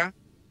hell's yeah?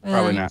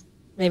 Probably not.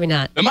 Maybe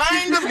not. The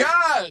mind of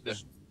God,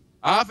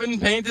 often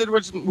painted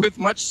with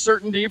much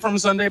certainty from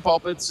Sunday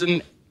pulpits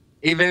and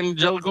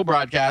evangelical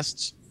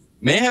broadcasts,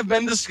 may have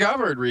been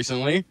discovered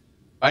recently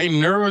by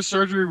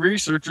neurosurgery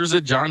researchers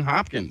at Johns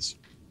Hopkins.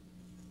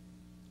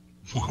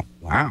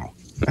 Wow,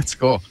 that's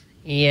cool.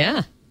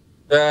 Yeah.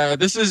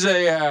 This is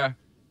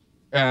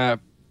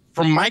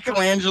from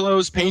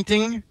Michelangelo's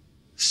painting,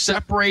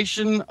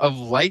 Separation of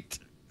Light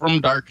from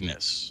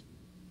Darkness.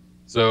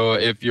 So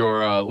if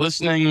you're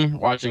listening,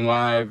 watching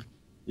live,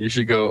 you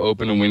should go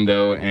open a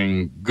window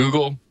and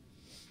Google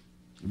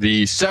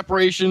the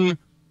separation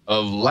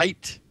of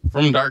light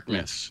from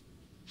darkness.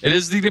 It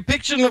is the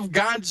depiction of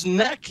God's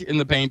neck in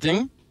the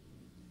painting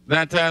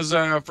that has,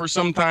 for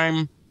some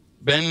time,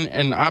 been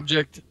an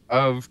object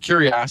of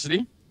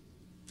curiosity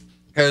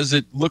because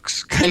it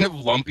looks kind of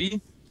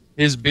lumpy.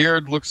 His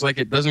beard looks like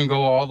it doesn't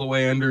go all the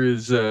way under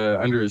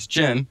his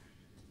chin.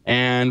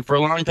 And for a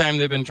long time,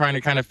 they've been trying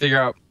to kind of figure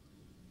out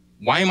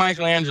why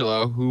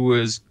Michelangelo, who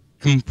was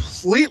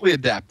completely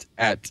adept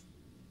at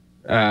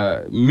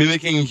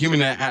mimicking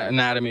human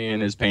anatomy in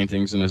his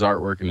paintings and his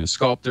artwork and his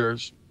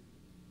sculptures,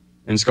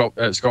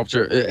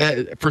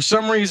 sculpture. For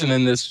some reason,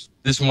 in this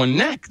one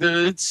neck,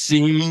 it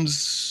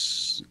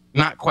seems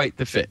not quite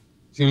to fit.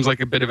 Seems like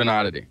a bit of an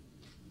oddity.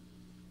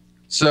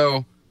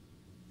 So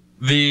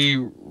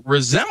the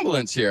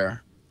resemblance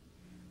here,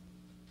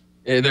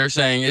 they're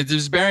saying it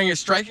is bearing a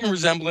striking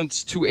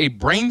resemblance to a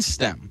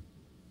brainstem,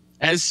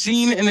 as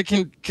seen in a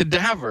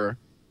cadaver,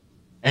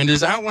 and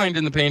is outlined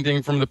in the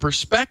painting from the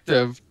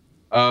perspective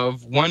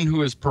of one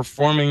who is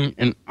performing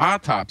an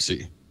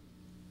autopsy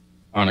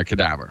on a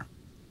cadaver.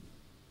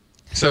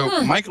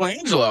 So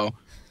Michelangelo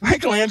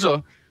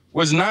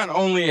was not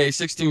only a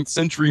 16th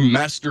century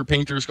master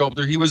painter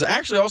sculptor, he was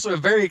actually also a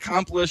very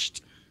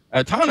accomplished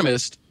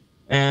anatomist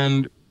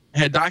and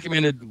had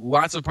documented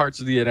lots of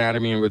parts of the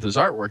anatomy with his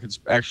artwork. It's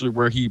actually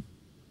where it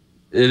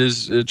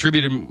is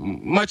attributed,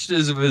 much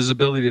of his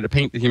ability to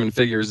paint the human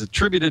figure is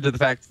attributed to the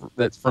fact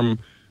that from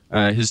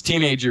his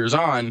teenage years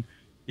on,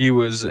 he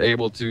was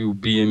able to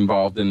be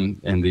involved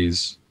in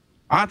these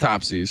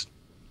autopsies,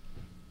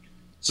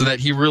 so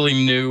that he really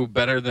knew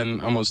better than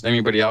almost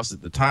anybody else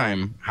at the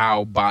time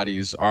how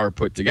bodies are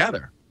put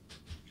together.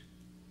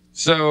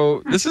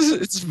 So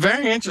it's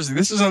very interesting.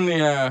 This is on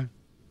the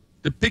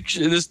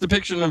depiction. This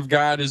depiction of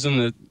God is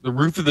in the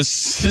roof of the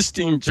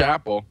Sistine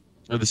Chapel,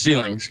 or the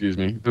ceiling, excuse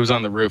me. If it was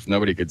on the roof,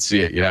 nobody could see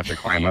it. You'd have to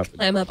climb up.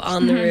 Climb up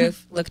on the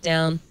roof, look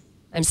down.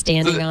 I'm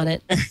standing on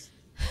it.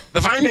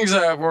 The findings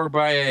were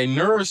by a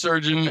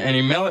neurosurgeon and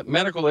a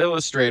medical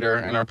illustrator,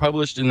 and are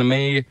published in the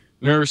May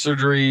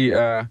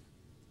Neurosurgery.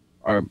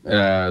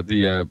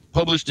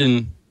 Published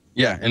in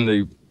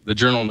the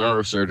journal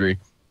Neurosurgery,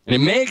 and it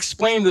may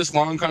explain this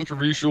long,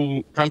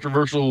 controversial,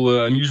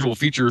 unusual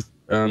feature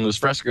on this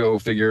fresco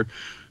figure.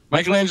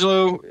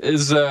 Michelangelo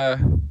is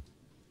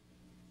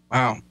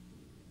wow.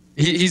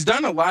 He's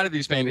done a lot of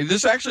these paintings.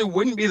 This actually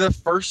wouldn't be the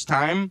first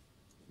time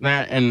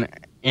that an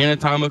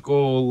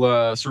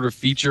anatomical sort of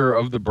feature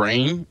of the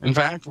brain, in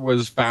fact,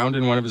 was found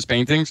in one of his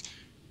paintings.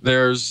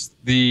 There's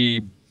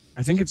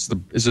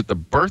is it the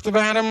birth of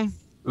Adam?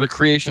 The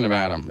creation of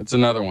Adam. It's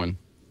another one.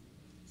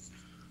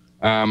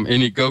 And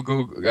you go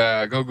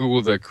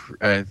Google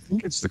I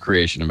think it's the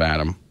creation of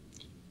Adam.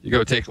 You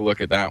go take a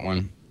look at that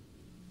one.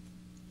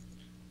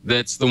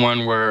 That's the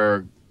one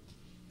where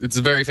it's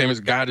a very famous.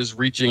 God is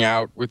reaching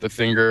out with a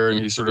finger, and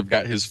he's sort of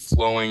got his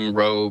flowing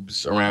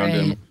robes around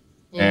him,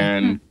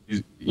 and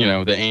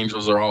the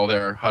angels are all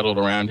there huddled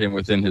around him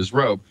within his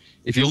robe.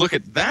 If you look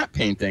at that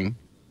painting,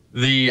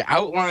 the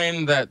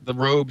outline that the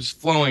robes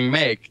flowing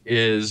make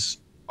is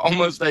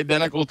almost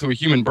identical to a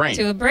human brain.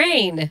 To a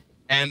brain.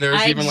 And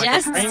there's even like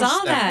a brain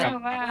saw that. Oh,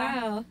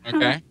 wow.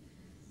 Okay.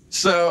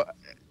 So,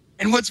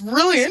 and what's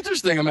really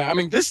interesting about,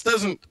 this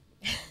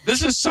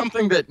is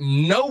something that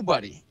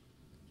nobody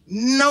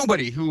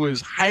who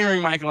was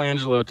hiring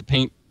Michelangelo to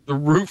paint the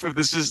roof of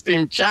the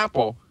Sistine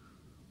Chapel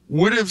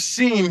would have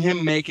seen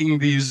him making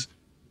these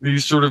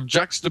sort of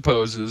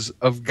juxtaposes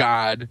of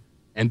God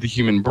and the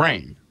human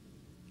brain.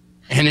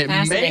 And it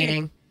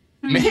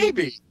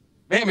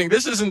maybe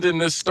this isn't in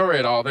this story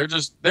at all.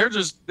 These are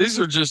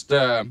just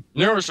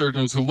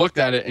neurosurgeons who looked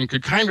at it and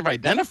could kind of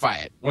identify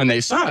it when they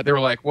saw it. They were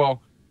like,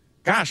 well,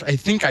 gosh, I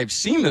think I've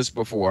seen this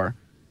before.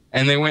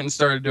 And they went and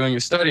started doing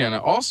a study on it.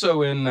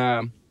 Also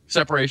in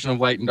Separation of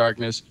Light and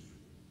Darkness,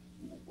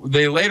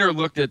 they later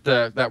looked at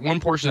that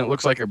one portion that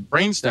looks like a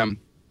brainstem.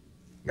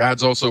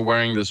 God's also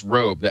wearing this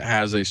robe that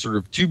has a sort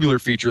of tubular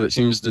feature that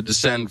seems to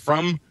descend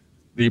from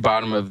the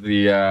bottom of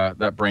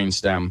that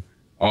brainstem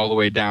all the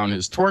way down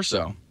his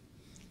torso.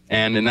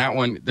 And in that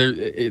one,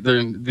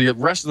 the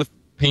rest of the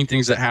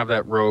paintings that have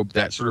that robe,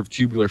 that sort of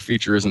tubular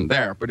feature isn't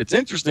there. But it's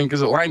interesting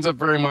because it lines up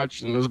very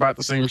much and is about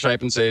the same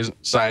shape and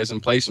size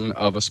and placement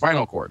of a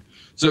spinal cord.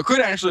 So it could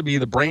actually be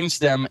the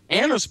brainstem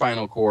and a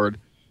spinal cord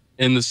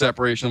in the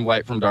Separation of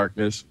Light from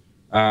Darkness.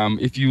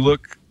 If you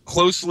look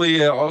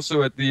closely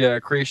also at the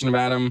creation of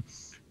Adam,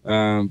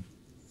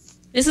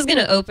 this is going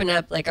to open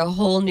up like a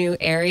whole new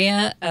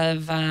area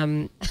of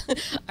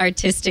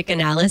artistic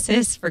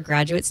analysis for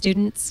graduate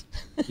students.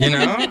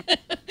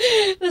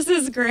 This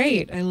is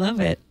great. I love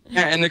it.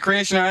 Yeah, and the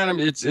creation of Adam,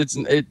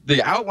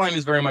 the outline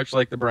is very much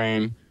like the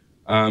brain.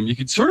 You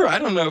could sort of, I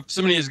don't know if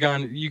somebody has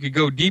gone, you could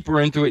go deeper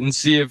into it and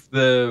see if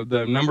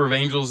the number of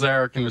angels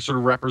there can sort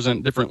of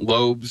represent different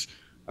lobes.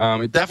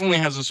 It definitely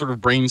has a sort of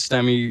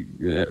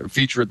brainstemmy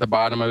feature at the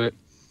bottom of it.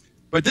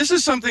 But this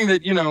is something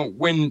that,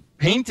 when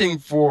painting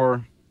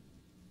for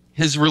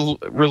his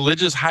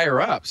religious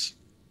higher-ups,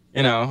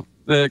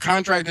 the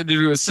contractor to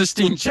do a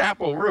Sistine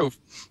Chapel roof,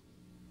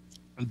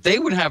 they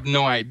would have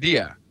no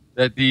idea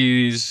that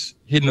these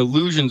hidden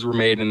illusions were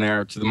made in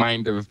there to the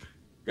mind of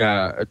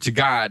to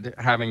God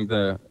having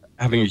a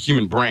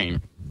human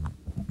brain.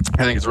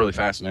 I think it's really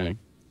fascinating.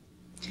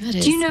 Do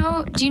you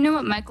know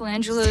what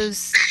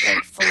Michelangelo's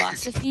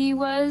philosophy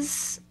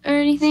was or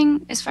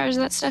anything as far as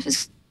that stuff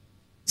is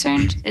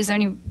concerned? Is there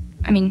any?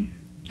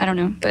 I don't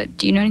know, but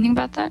do you know anything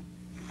about that?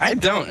 I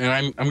don't,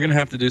 and I'm gonna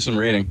have to do some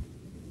reading.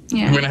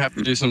 Yeah. I'm gonna have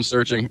to do some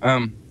searching.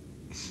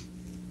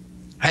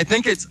 I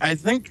think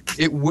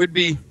it would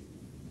be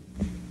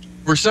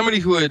for somebody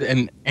who had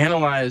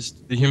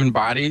analyzed the human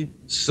body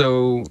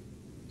so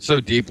so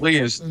deeply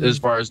as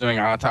far as doing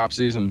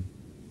autopsies and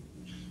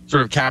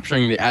sort of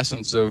capturing the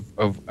essence of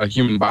a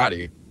human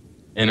body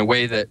in a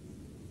way that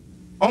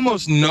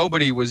almost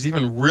nobody was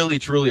even really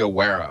truly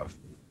aware of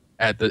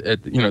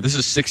this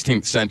is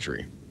 16th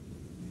century.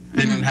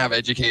 They didn't have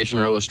education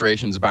or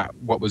illustrations about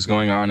what was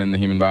going on in the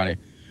human body.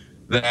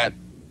 That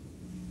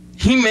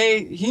he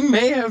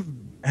may have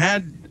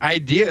had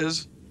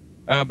ideas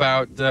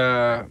about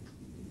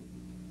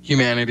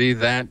humanity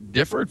that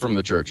differed from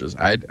the church's.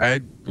 I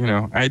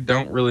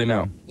don't really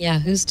know. Yeah,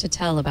 who's to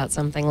tell about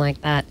something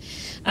like that?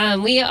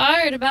 We are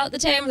at about the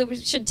time that we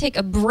should take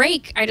a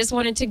break. I just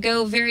wanted to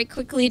go very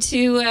quickly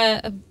to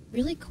a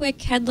really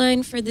quick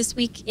headline for this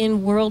week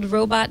in world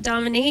robot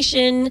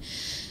domination.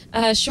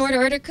 Short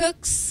order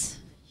cooks,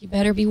 you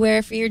better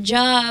beware for your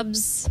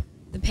jobs.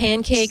 The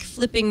pancake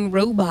flipping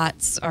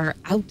robots are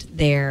out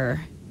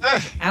there,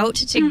 out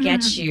to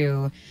get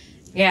you.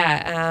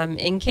 Yeah,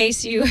 in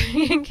case you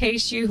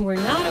were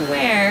not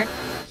aware,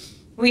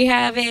 we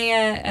have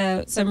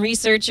some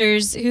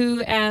researchers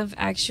who have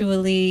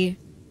actually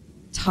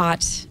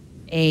taught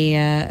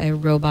a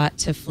robot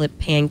to flip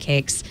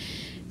pancakes.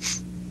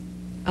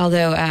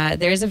 Although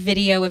there's a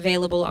video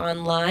available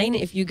online.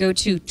 If you go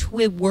to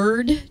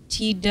TWIWRD,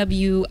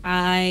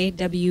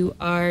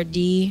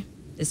 TWIWRD,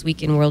 This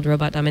Week in World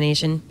Robot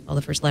Domination, all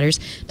the first letters,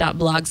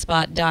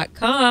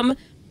 .blogspot.com,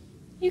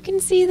 you can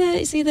see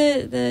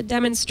the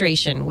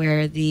demonstration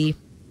where the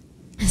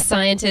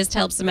scientist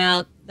helps him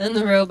out. Then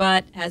the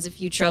robot has a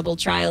few trouble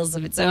trials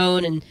of its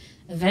own and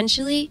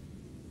eventually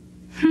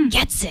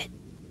gets it.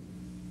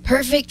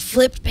 Perfect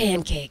flipped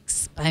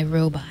pancakes by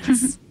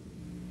robots.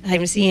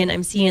 I'm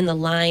seeing the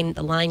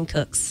line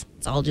cooks.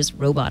 It's all just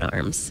robot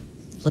arms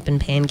flipping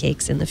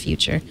pancakes in the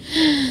future.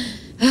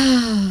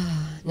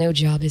 No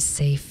job is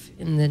safe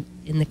in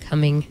the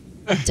coming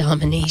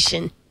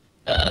domination.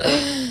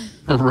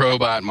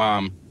 Robot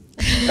mom.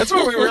 That's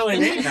what we really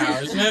need now,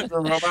 isn't it? The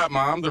robot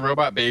mom, the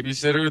robot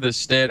babysitter, the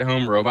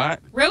stay-at-home robot.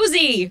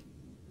 Rosie.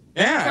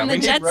 Yeah, from the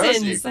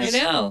Jetsons. I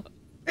know.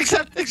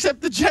 Except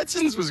the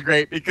Jetsons was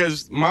great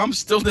because mom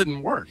still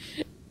didn't work.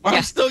 Mom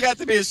still got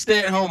to be a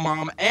stay-at-home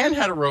mom and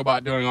had a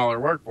robot doing all her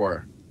work for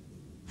her.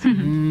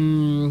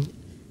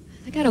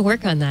 I got to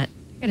work on that.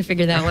 I got to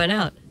figure that one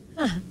out.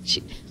 Huh.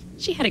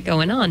 She had it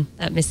going on,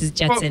 that Mrs.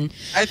 Jetson. Well,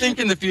 I think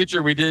in the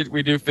future we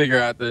do figure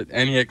out that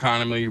any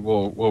economy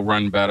will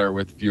run better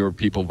with fewer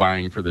people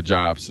vying for the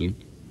jobs, and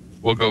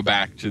we'll go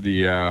back to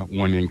the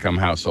one-income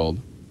household.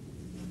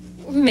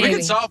 Maybe.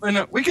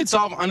 We could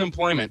solve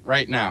unemployment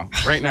right now.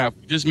 Right now, if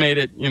we just made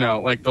it,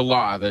 like the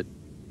law that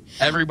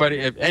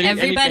everybody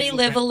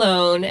live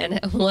alone and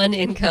one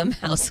income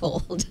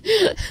household.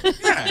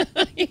 Yeah.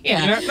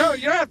 Yeah. No,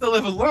 you don't have to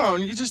live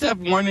alone. You just have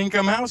one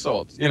income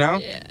household. Yeah.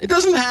 It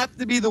doesn't have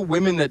to be the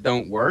women that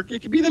don't work.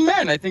 It could be the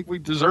men. I think we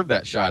deserve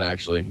that shot.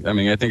 Actually, I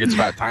mean, I think it's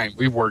about time.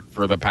 We've worked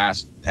for the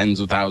past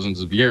tens of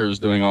thousands of years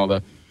doing all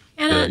the.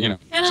 And on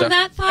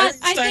that thought,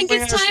 I think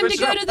it's time to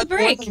go to the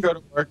break. Go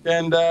to work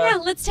and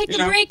let's take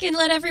the break and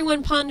let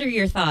everyone ponder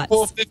your thoughts.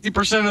 Pull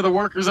 50% of the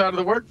workers out of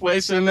the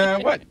workplace and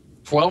what?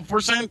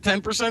 12%,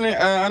 10%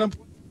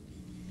 unemployment.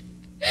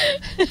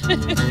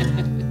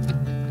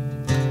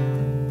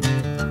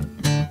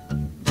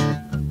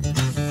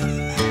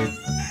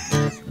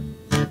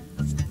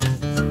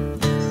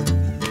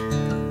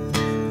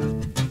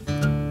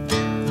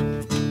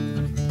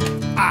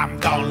 I'm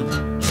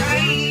gonna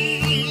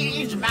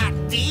change my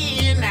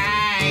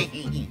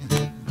DNA.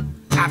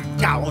 I'm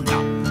gonna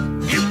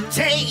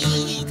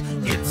mutate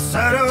in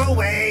subtle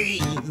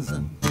ways.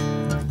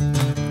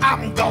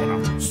 I'm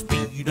gonna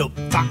speed up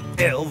my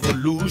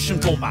evolution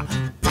for my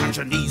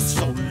progeny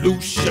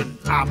solution.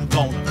 I'm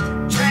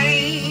gonna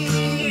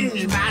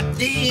change my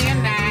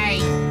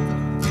DNA.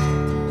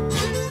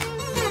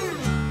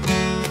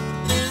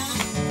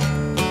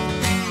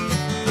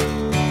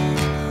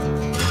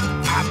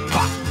 I'm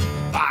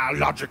a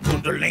biological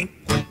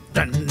delinquent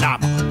and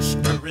I'm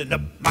stirring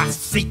up my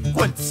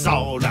sequence.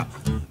 All the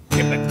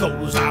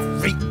chemicals I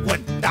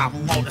frequent,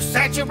 I'm gonna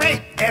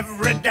saturate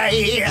every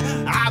day.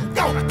 I'm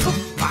gonna cook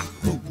my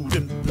food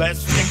in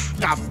plastic.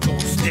 I'm gonna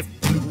sniff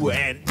glue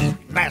and eat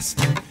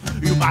mastic.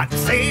 You might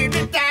say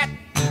that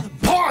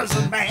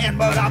poison man,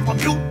 but I'm gonna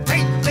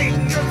mutate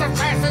things just as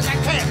fast as I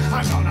can.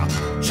 I'm gonna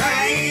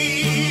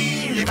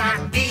change my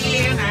DNA.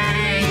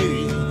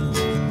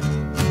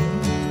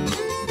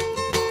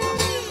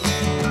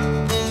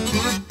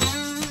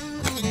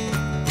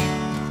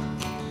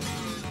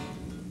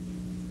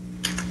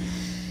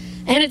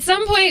 And at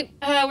some point,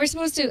 I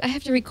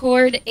have to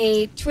record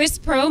a Twis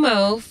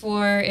promo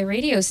for a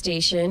radio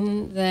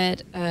station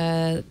that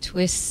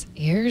Twis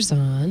airs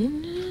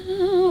on.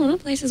 One of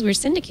the places we're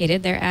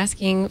syndicated, they're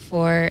asking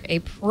for a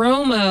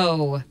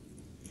promo.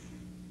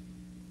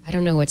 I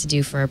don't know what to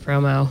do for a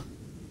promo.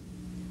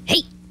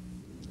 Hey,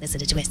 listen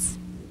to Twis.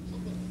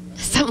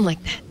 Something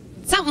like that.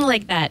 Something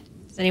like that.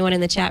 Does anyone in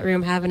the chat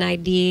room have an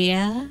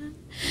idea?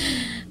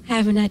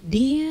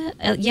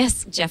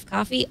 Yes, Jeff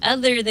Coffey.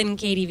 Other than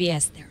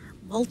KDVS, there are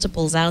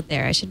multiples out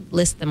there. I should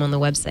list them on the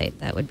website.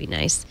 That would be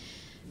nice.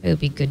 It would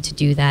be good to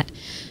do that.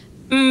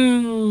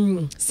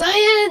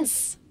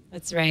 Science!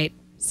 That's right.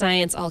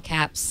 Science, all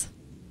caps.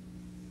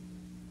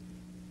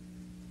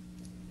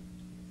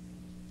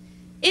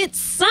 It's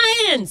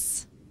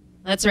science!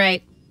 That's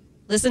right.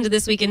 Listen to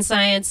This Week in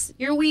Science,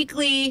 your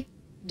weekly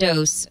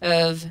dose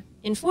of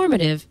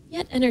informative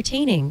yet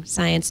entertaining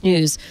science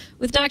news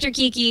with Dr.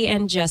 Kiki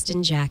and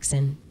Justin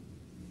Jackson.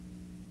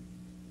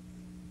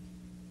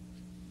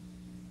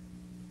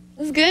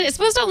 That's good. It's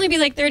supposed to only be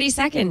like 30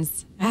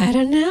 seconds. I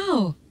don't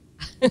know.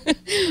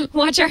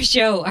 Watch our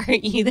show,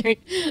 aren't you?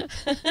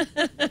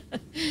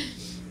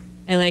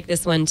 I like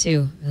this one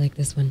too. I like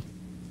this one.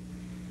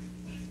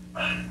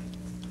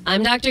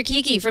 I'm Dr.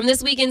 Kiki from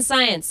This Week in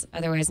Science,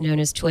 otherwise known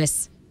as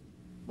Twis.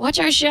 Watch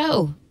our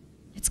show.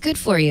 It's good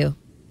for you.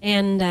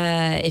 And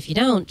if you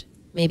don't,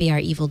 maybe our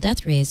evil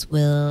death rays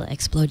will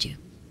explode you.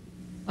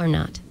 Or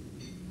not.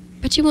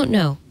 But you won't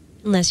know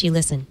unless you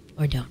listen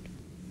or don't.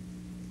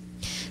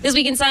 This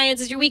Week in Science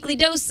is your weekly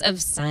dose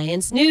of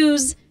science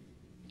news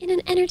in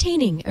an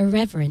entertaining,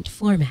 irreverent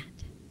format.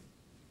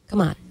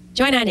 Come on,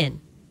 join on in.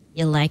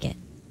 You'll like it.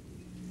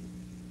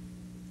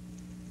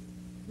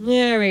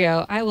 There we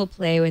go. I will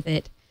play with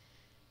it.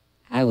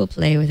 I will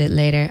play with it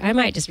later. I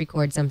might just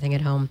record something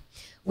at home.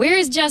 Where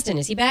is Justin?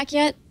 Is he back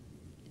yet?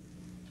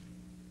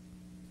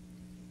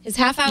 His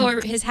half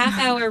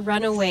hour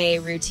runaway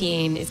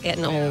routine is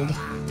getting old.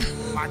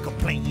 Like a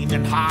plane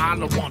and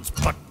holler once,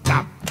 but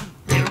I'm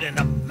building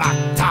up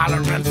my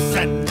tolerance,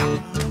 and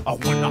I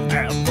wanna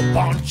have a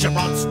bunch of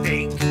on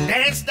stake,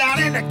 dance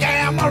down in the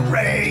gamma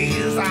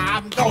rays.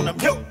 I'm gonna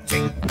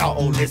mutate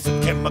all this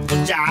chemical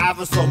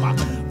jive so my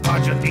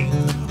progeny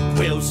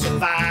will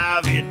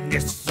survive in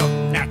this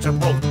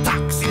unnatural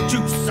toxic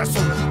juice, so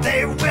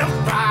they will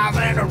thrive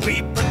and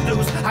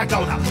reproduce. I'm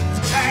gonna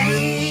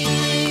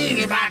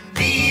change my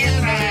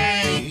DNA.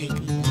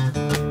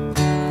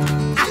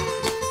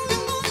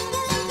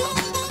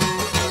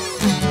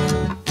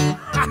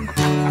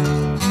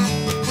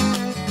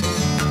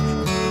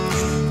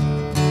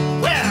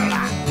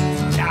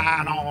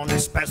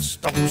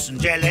 Asbestos and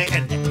jelly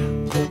and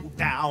go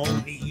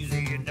down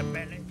easy in the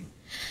belly.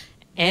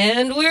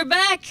 And we're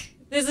back.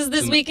 This is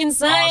This Week in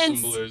Science.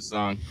 Awesome blues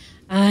song.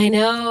 I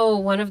know,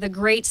 one of the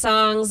great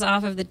songs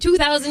off of the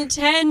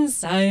 2010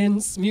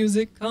 Science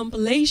Music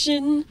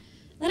compilation.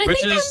 That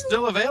Which is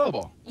still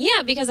available.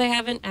 Yeah, because I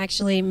haven't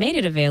actually made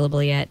it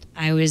available yet.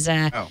 I was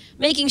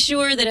making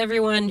sure that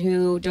everyone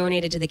who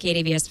donated to the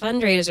KDVS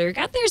fundraiser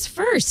got theirs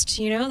first.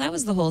 You know, that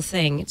was the whole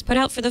thing. It's put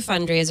out for the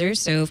fundraiser,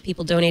 so if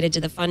people donated to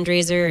the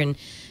fundraiser and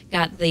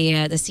got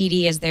the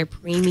CD as their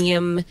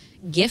premium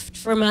gift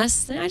from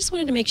us, then I just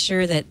wanted to make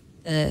sure that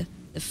the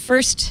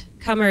first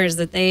comers,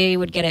 that they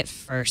would get it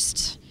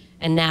first.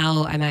 And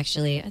now I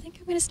think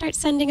I'm going to start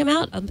sending them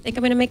out. I think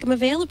I'm going to make them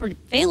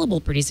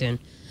available pretty soon.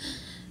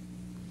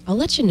 I'll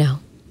let you know.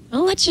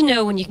 I'll let you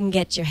know when you can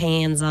get your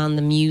hands on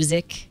the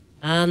music.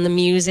 On the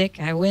music,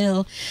 I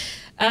will.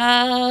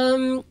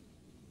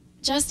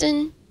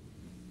 Justin,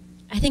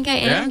 I think I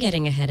am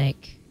getting a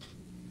headache.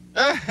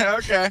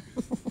 Okay.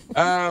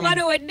 What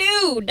do I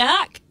do,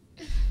 Doc?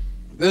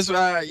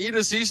 Eat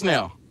a sea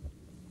snail.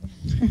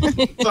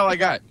 That's all I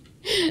got.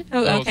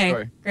 Oh,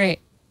 okay. Great.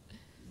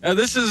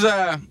 This is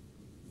a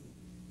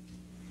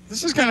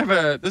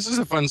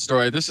fun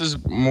story. This is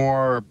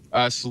more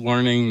us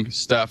learning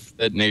stuff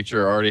that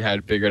nature already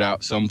had figured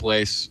out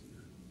someplace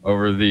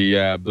over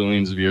the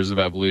billions of years of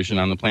evolution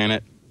on the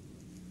planet.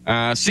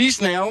 Sea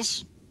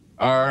snails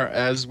are,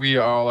 as we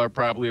all are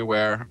probably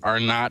aware, are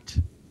not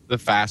the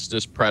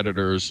fastest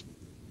predators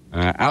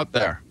out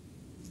there.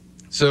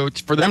 So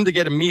for them to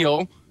get a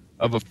meal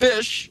of a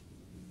fish,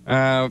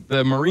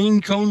 the marine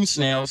cone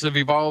snails have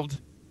evolved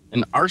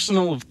an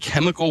arsenal of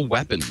chemical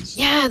weapons.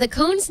 Yeah, the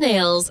cone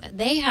snails,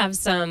 they have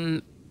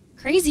some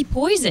crazy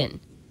poison.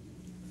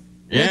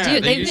 Yeah,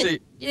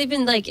 they've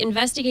been like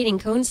investigating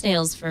cone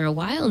snails for a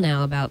while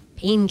now about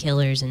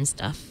painkillers and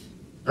stuff.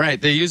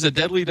 Right, they use a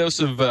deadly dose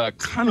of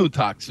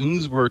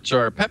conotoxins, which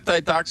are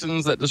peptide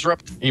toxins that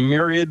disrupt a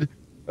myriad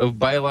of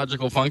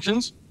biological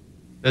functions,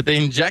 that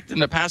they inject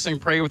into passing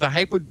prey with a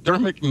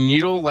hypodermic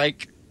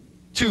needle-like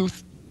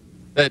tooth,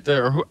 that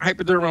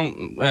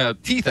hypodermal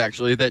teeth,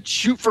 actually, that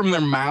shoot from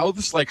their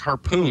mouths like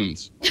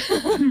harpoons.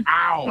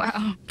 Ow!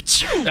 Wow.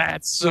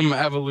 That's some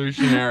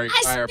evolutionary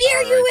firepower. I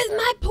spear you with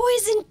my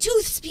poison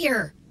tooth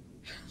spear.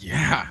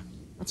 Yeah,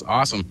 that's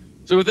awesome.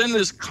 So within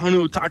this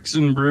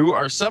conotoxin brew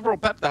are several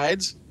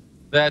peptides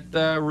that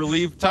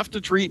relieve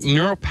tough-to-treat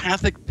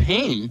neuropathic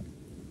pain,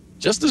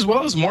 just as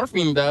well as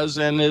morphine does,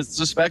 and it's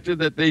suspected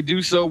that they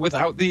do so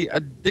without the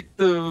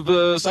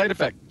addictive side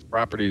effect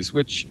properties,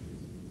 which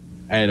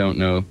I don't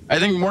know. I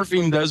think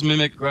morphine does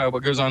mimic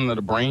what goes on in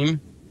the brain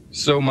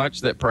so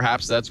much that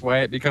perhaps that's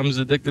why it becomes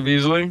addictive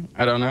easily.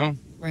 I don't know.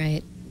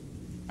 Right.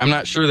 I'm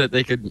not sure that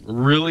they could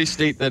really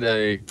state that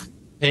a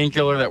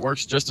painkiller that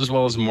works just as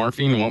well as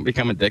morphine won't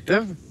become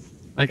addictive.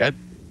 Like, I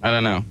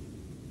don't know.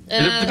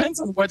 It depends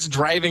on what's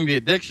driving the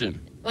addiction.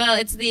 Well,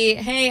 it's the,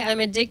 hey, I'm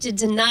addicted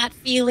to not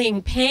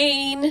feeling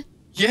pain.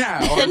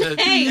 Yeah. Or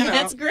Hey, you know,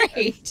 that's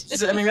great.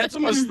 I mean, that's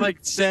almost like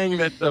saying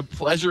that the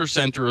pleasure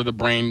center of the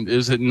brain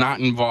is not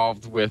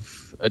involved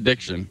with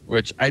addiction,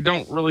 which I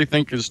don't really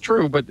think is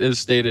true, but is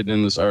stated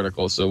in this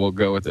article, so we'll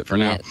go with it for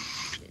now.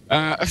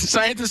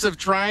 Scientists have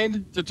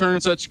tried to turn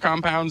such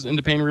compounds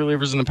into pain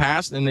relievers in the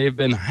past, and they've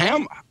been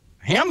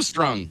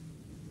hamstrung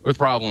with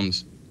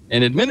problems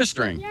in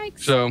administering. Yikes.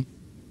 So,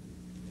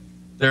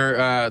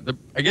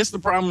 I guess the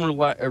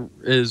problem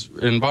is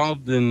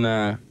involved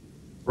in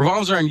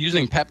revolves around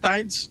using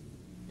peptides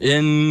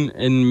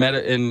in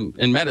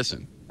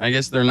medicine. I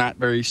guess they're not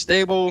very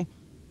stable.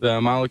 The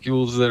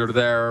molecules that are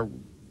there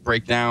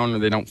break down, or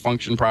they don't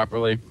function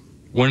properly.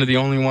 One of the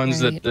only ones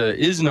that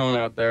is known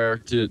out there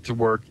to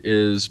work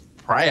is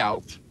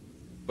Prions,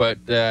 but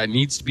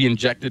needs to be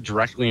injected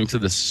directly into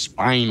the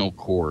spinal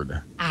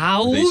cord.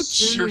 Ouch! They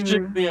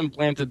surgically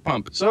implanted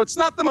pump. So it's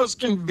not the most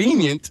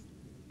convenient,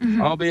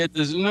 albeit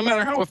no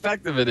matter how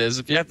effective it is,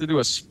 if you have to do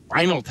a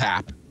spinal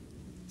tap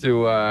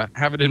to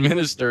have it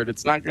administered,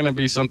 it's not going to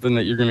be something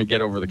that you're going to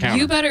get over the counter.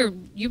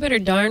 You better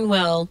darn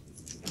well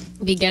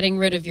be getting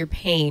rid of your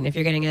pain if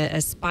you're getting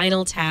a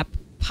spinal tap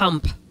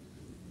pump,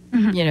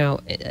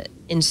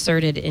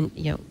 inserted in,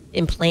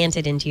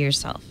 implanted into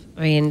yourself.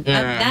 I mean,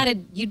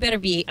 you'd better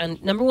be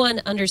number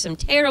one, under some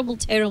terrible,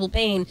 terrible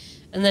pain,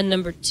 and then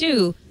number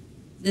two,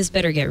 this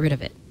better get rid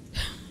of it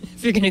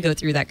if you're going to go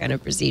through that kind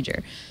of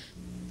procedure.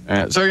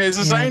 So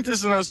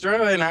scientists in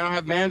Australia now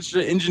have managed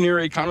to engineer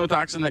a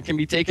chronotoxin that can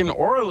be taken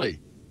orally.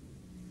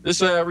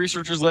 This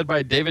research is led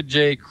by David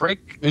J.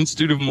 Craik,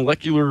 Institute of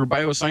Molecular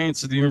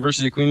Bioscience at the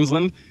University of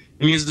Queensland,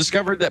 and he has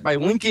discovered that by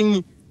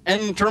linking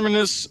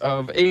N-terminus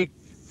of a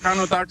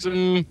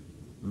chronotoxin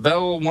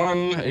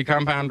VEL1, a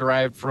compound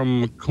derived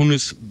from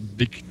Conus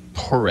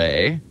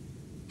victoria,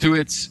 to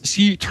its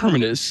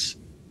C-terminus,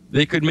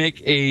 they could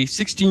make a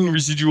 16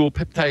 residual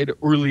peptide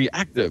orally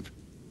active.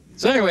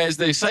 So anyways,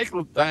 they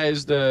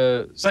cyclized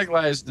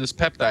this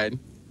peptide.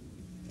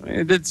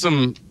 It did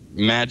some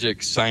magic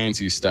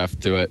sciencey stuff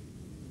to it.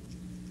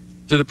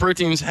 So the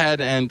protein's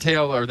head and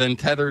tail are then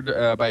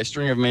tethered by a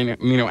string of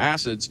amino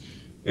acids,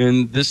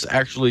 and this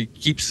actually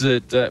keeps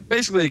it,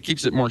 basically it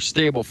keeps it more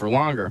stable for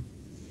longer.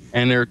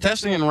 And they're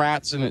testing in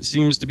rats, and it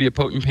seems to be a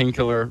potent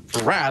painkiller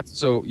for rats.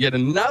 So yet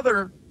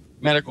another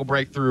medical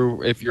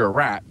breakthrough if you're a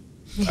rat.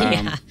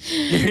 I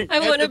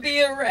want to be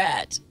a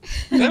rat.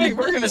 I think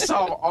we're going to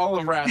solve all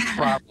of rats'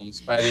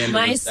 problems by the end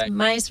of this day.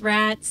 Mice,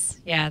 rats.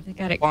 Yeah, they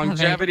got it covered.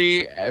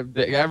 Longevity,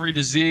 every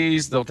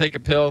disease, they'll take a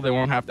pill. They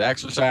won't have to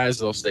exercise.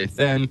 They'll stay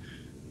thin.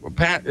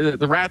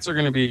 The rats are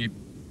going to be,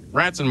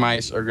 rats and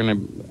mice are going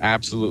to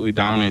absolutely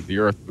dominate the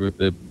earth with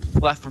the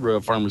plethora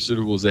of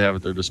pharmaceuticals they have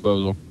at their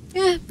disposal.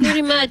 Yeah,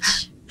 pretty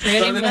much.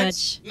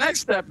 Next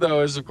step,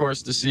 though, is, of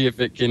course, to see if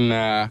it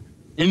can,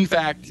 in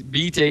fact,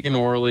 be taken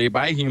orally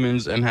by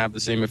humans and have the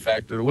same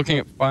effect. They're looking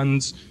at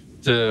funds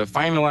to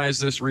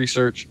finalize this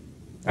research.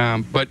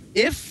 But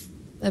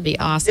that'd be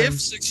awesome. If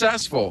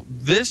successful,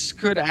 this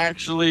could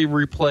actually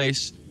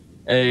replace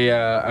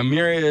a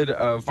myriad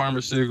of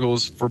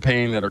pharmaceuticals for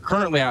pain that are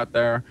currently out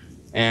there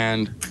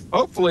and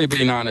hopefully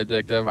be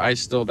non-addictive. I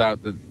still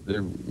doubt that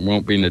there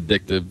won't be an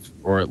addictive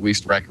or at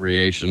least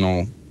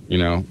recreational,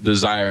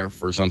 desire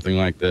for something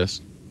like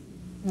this.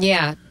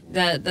 Yeah,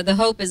 the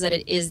hope is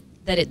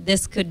that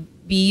this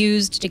could be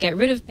used to get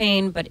rid of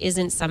pain, but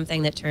isn't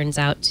something that turns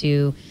out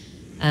to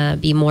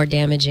be more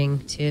damaging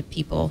to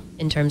people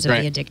in terms of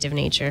the addictive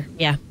nature.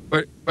 Yeah.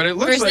 But it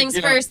looks first things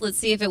first. Let's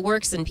see if it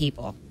works in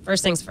people.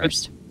 First things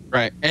first.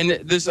 Right. And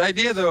this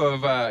idea, though,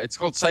 of it's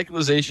called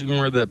cyclization,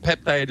 where the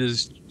peptide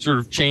is sort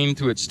of chained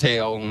to its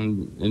tail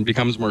and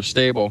becomes more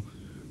stable,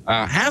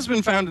 has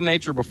been found in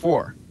nature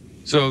before.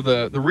 So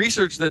the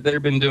research that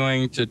they've been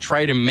doing to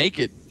try to make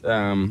it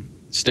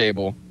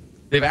stable,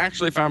 they've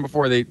actually found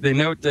before. They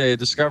note the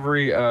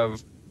discovery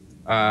of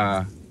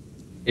a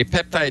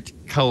peptide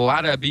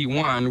Kalata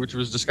B1, which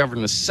was discovered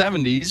in the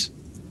 70s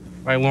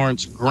by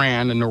Lawrence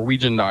Gran, a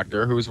Norwegian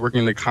doctor who was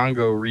working in the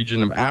Congo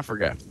region of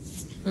Africa.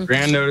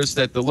 Gran noticed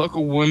that the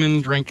local women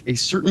drank a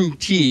certain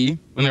tea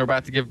when they were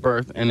about to give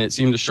birth, and it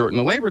seemed to shorten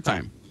the labor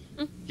time.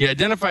 He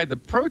identified the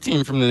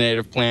protein from the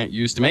native plant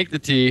used to make the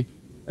tea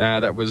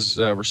that was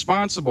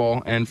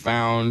responsible, and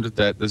found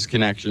that this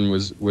connection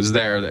was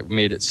there that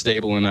made it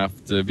stable enough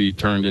to be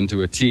turned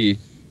into a tea,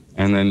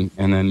 and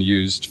then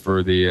used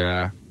for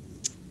the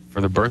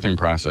birthing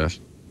process.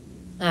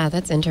 Ah,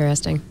 that's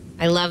interesting.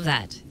 I love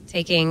that.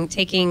 Taking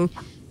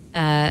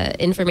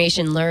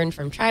information learned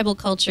from tribal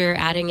culture,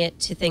 adding it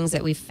to things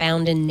that we've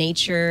found in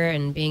nature,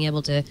 and being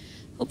able to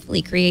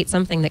hopefully create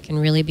something that can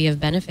really be of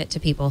benefit to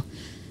people.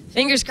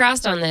 Fingers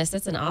crossed on this.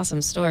 That's an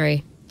awesome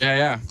story.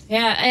 Yeah.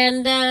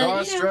 And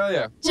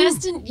Australia.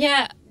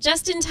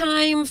 Just in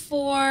time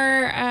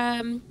for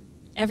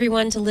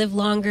everyone to live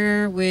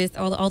longer, with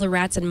all the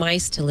rats and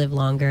mice to live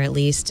longer at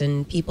least,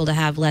 and people to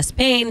have less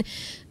pain.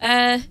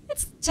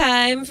 It's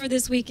time for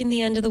This Week in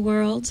the End of the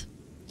World.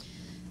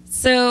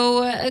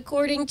 So,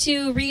 according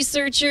to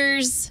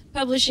researchers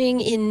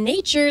publishing in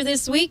Nature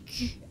this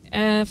week,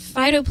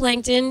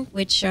 phytoplankton,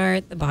 which are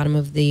at the bottom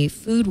of the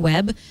food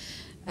web,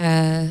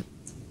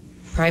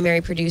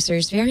 primary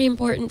producers, very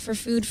important for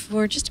food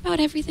for just about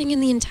everything in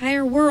the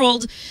entire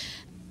world,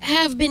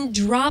 have been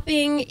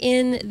dropping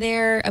in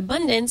their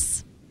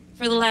abundance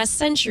for the last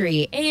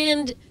century.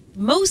 And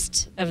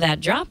most of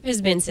that drop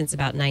has been since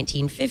about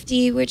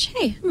 1950, which,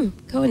 hey,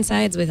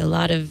 coincides with a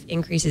lot of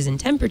increases in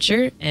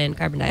temperature and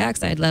carbon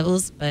dioxide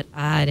levels, but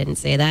I didn't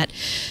say that.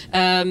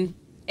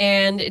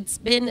 And it's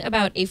been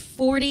about a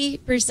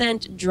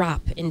 40%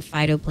 drop in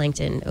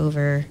phytoplankton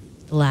over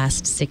the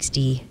last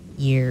 60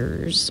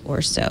 years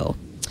or so.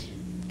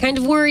 Kind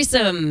of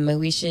worrisome.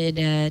 We should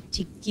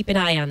keep an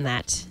eye on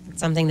that. It's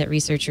something that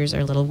researchers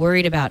are a little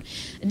worried about.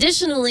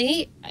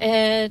 Additionally,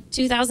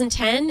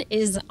 2010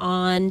 is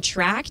on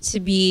track to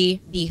be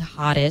the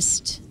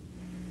hottest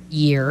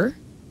year,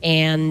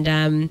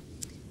 and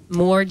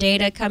more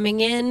data coming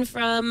in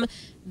from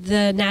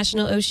the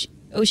National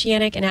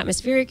Oceanic and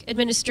Atmospheric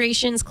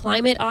Administration's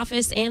Climate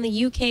Office and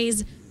the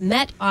UK's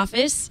Met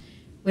Office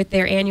with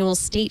their annual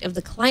State of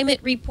the Climate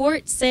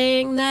report,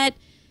 saying that,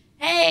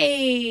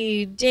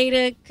 hey,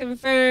 data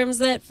confirms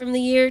that from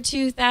the year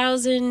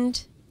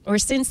 2000, or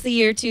since the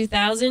year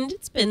 2000,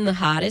 it's been the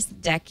hottest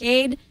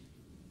decade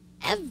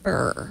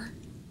ever.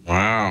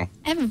 Wow.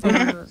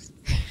 Ever.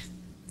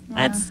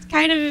 That's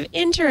kind of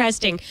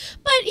interesting.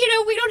 But,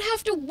 we don't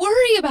have to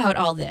worry about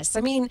all this.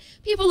 I mean,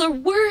 people are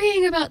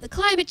worrying about the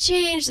climate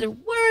change. They're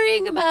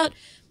worrying about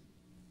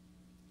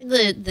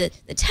the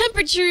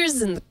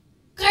temperatures and the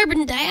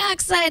carbon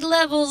dioxide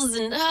levels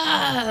and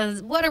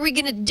what are we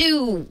going to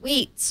do?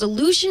 Wait,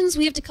 solutions?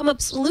 We have to come up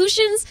with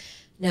solutions?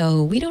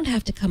 No, we don't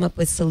have to come up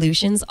with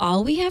solutions.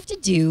 All we have to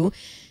do,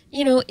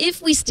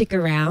 if we stick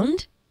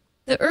around,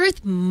 the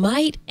Earth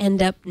might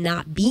end up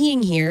not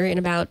being here in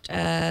about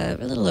a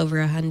little over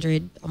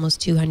 100,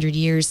 almost 200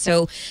 years.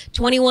 So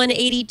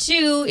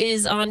 2182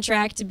 is on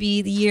track to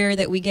be the year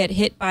that we get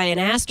hit by an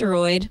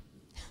asteroid.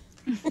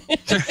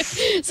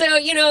 So,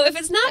 if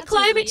it's not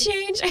climate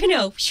change, I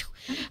know.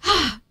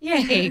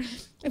 Yay.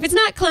 If it's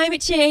not climate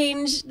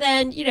change,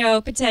 then,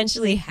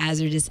 potentially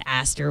hazardous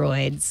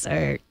asteroids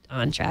are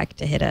on track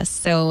to hit us.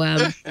 So,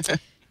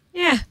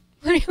 yeah,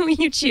 what do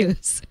you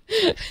choose?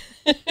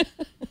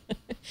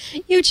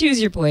 You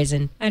choose your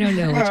poison. I don't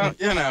know.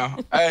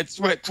 It's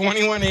what,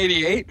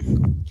 2188?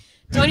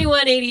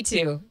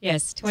 2182.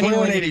 Yes,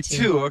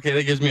 2182. Okay,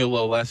 that gives me a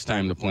little less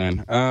time to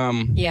plan.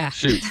 Yeah.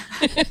 Shoot.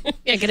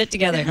 Yeah, get it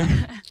together.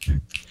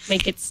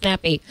 Make it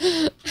snappy.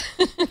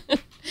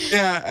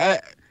 Yeah,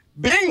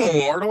 being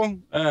immortal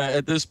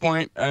at this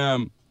point,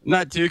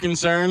 not too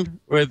concerned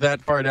with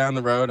that far down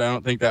the road. I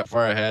don't think that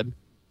far ahead.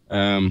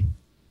 But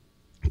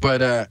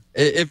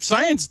if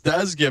science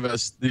does give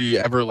us the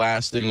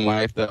everlasting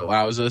life that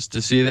allows us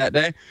to see that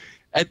day,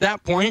 at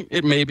that point,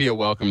 it may be a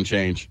welcome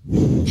change.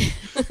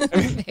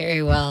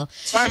 Very well.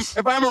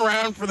 If I'm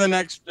around for the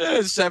next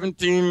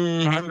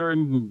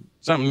 1,700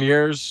 something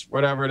years,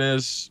 whatever it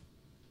is,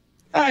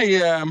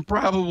 I've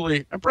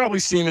probably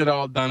seen it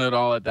all, done it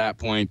all at that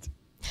point,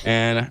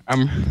 and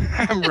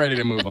I'm ready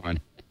to move on.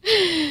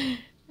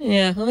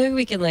 Yeah, well, maybe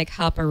we can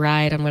hop a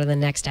ride on one of the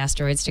next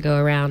asteroids to go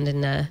around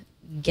and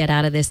get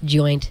out of this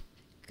joint.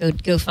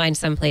 Go find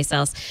someplace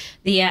else.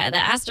 The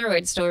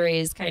asteroid story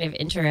is kind of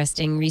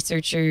interesting.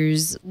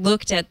 Researchers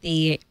looked at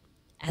the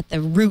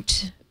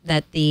route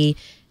that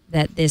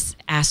this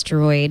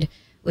asteroid,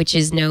 which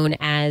is known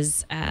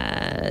as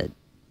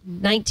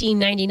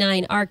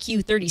 1999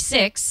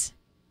 RQ36.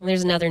 And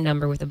there's another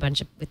number with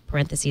with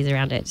parentheses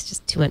around it. It's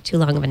just too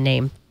long of a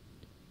name.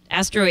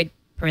 Asteroid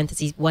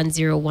parentheses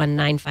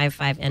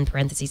 101955 end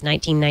parentheses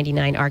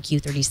 1999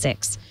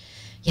 RQ36.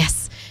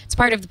 Yes, it's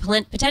part of the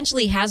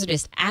potentially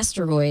hazardous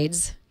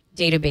asteroids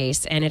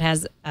database, and it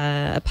has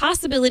a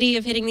possibility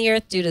of hitting the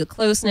Earth due to the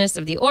closeness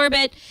of the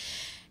orbit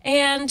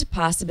and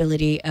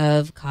possibility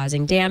of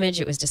causing damage.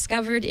 It was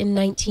discovered in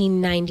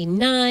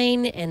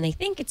 1999, and they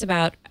think it's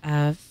about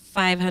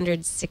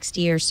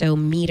 560 or so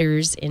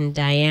meters in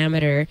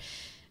diameter.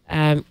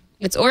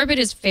 Its orbit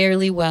is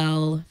fairly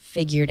well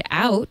figured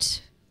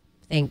out,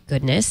 thank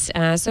goodness.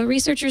 So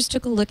researchers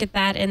took a look at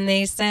that, and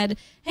they said,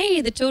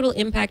 hey, the total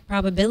impact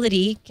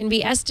probability can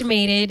be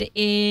estimated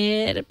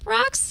at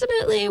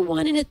approximately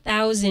 1 in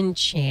 1,000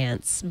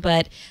 chance,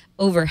 but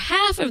over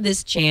half of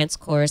this chance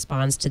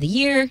corresponds to the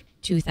year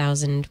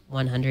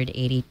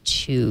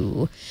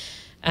 2182.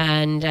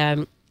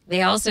 And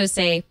they also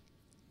say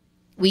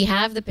we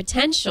have the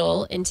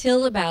potential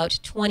until about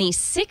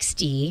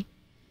 2060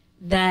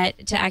 to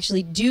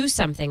actually do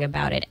something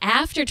about it.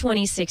 After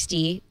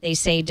 2060, they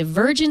say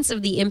divergence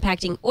of the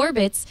impacting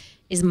orbits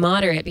is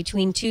moderate.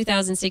 Between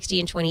 2060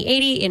 and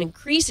 2080, it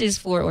increases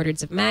 4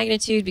 orders of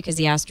magnitude because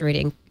the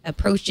asteroid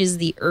approaches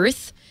the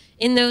Earth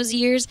in those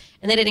years,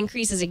 and then it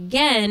increases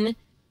again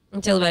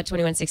until about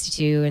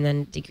 2162, and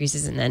then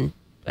decreases, and then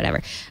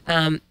whatever.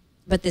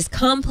 But this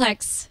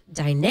complex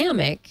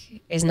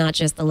dynamic is not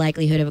just the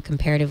likelihood of a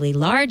comparatively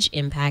large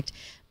impact,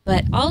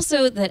 but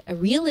also that a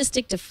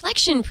realistic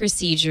deflection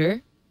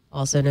procedure,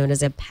 also known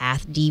as a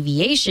path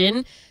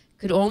deviation,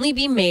 could only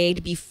be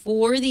made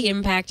before the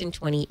impact in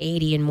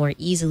 2080 and more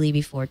easily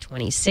before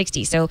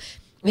 2060. So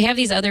we have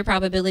these other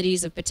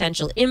probabilities of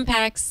potential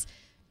impacts.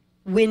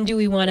 When do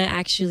we want to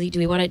actually? Do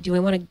we want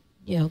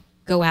to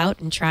go out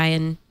and try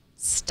and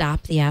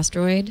stop the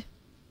asteroid,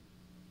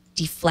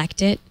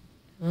 deflect it?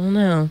 I don't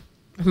know.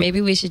 Or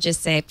maybe we should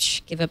just say,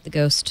 give up the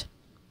ghost.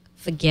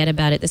 Forget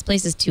about it. This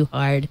place is too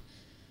hard.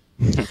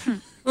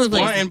 Well,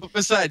 and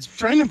besides,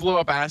 trying to blow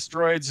up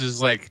asteroids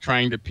is like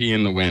trying to pee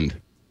in the wind.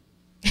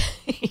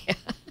 Yeah.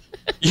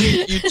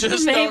 You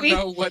just don't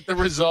know what the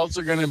results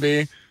are going to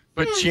be,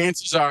 but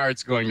chances are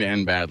it's going to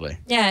end badly.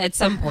 Yeah, at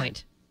some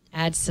point.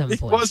 At some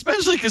point. Well,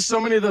 especially because so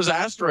many of those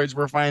asteroids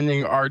we're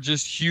finding are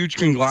just huge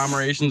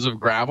conglomerations of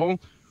gravel.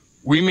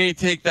 We may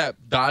take that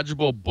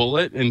dodgeable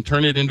bullet and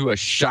turn it into a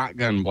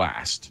shotgun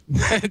blast.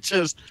 It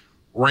just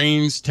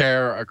rains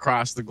terror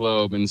across the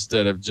globe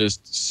instead of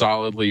just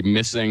solidly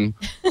missing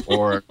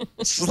or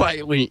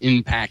slightly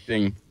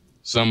impacting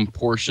some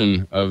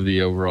portion of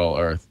the overall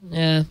Earth.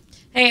 Yeah.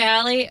 Hey,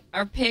 Allie,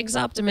 are pigs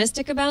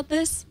optimistic about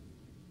this?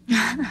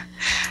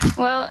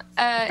 Well,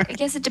 I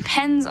guess it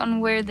depends on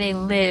where they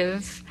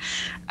live.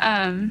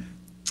 Are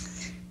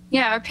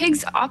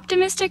pigs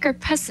optimistic or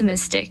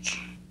pessimistic?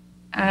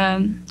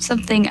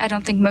 Something I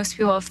don't think most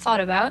people have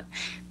thought about,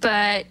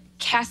 but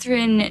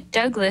Catherine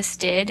Douglas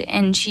did,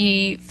 and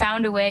she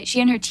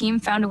and her team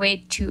found a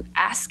way to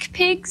ask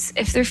pigs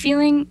if they're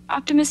feeling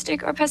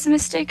optimistic or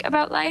pessimistic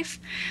about life.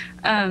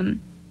 And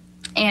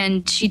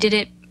she did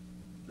it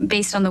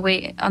based on the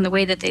way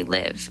that they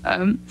live.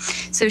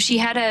 So she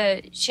had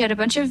a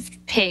bunch of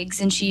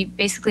pigs, and she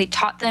basically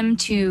taught them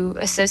to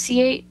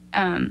associate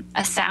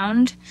a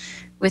sound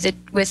with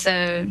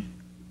a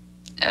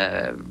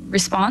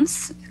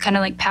response, kind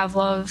of like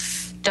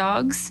Pavlov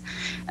dogs.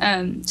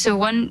 So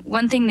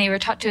one thing they were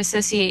taught to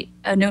associate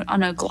a note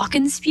on a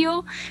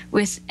glockenspiel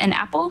with an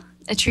apple,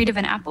 a treat of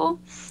an apple,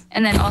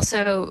 and then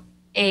also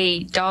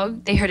a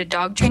dog. They heard a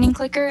dog training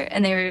clicker,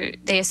 and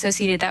they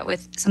associated that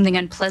with something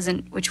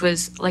unpleasant, which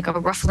was like a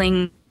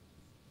ruffling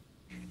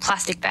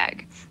plastic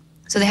bag.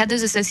 So they had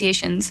those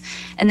associations,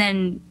 and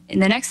then in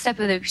the next step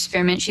of the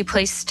experiment, she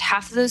placed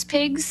half of those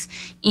pigs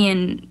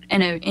in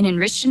an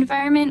enriched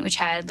environment, which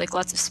had like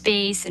lots of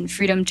space and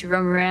freedom to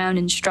roam around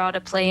and straw to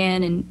play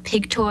in and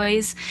pig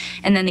toys,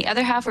 and then the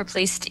other half were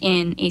placed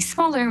in a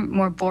smaller,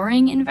 more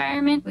boring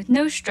environment with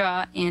no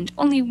straw and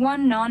only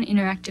one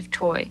non-interactive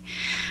toy.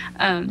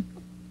 And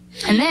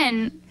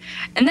then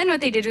what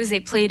they did was they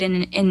played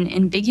an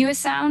ambiguous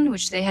sound,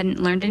 which they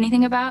hadn't learned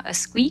anything about, a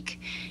squeak,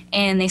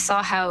 and they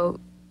saw how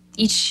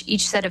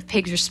each set of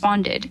pigs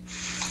responded.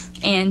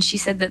 And she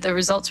said that the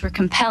results were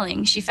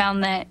compelling. She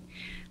found that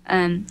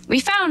we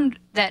found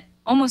that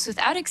almost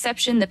without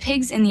exception, the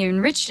pigs in the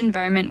enriched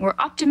environment were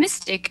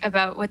optimistic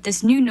about what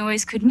this new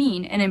noise could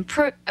mean and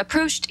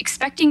approached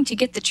expecting to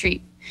get the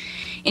treat.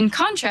 In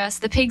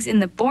contrast, the pigs in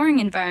the boring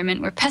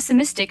environment were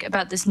pessimistic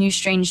about this new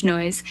strange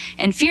noise,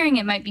 and fearing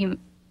it might be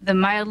the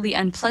mildly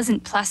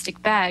unpleasant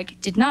plastic bag,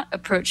 did not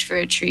approach for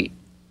a treat.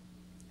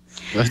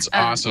 That's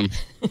awesome.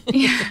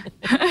 Yeah.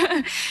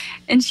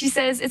 And she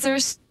says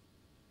it's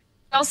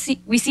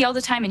we see all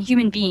the time in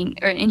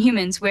in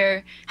humans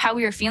where how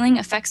we are feeling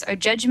affects our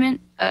judgment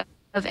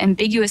of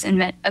ambiguous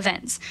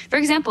events. For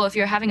example, if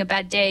you're having a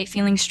bad day,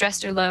 feeling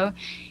stressed or low,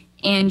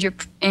 and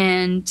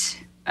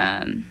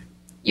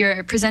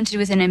you're presented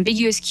with an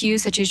ambiguous cue,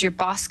 such as your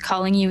boss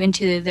calling you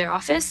into their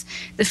office,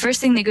 the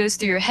first thing that goes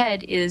through your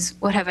head is,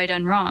 what have I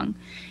done wrong?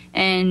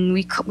 And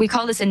we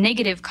call this a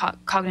negative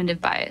cognitive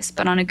bias.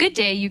 But on a good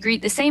day, you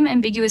greet the same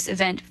ambiguous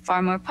event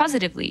far more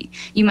positively.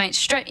 You might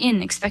strut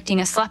in expecting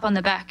a slap on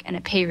the back and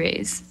a pay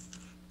raise.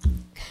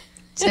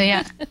 So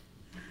yeah.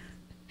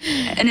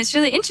 And it's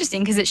really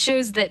interesting because it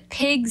shows that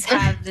pigs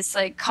have this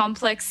like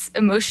complex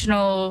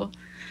emotional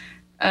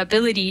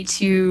ability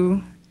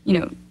to,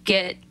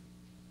 get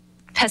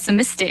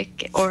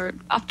pessimistic or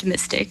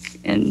optimistic,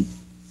 and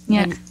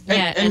and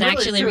really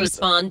actually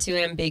respond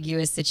to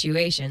ambiguous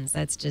situations.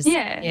 That's just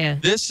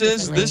This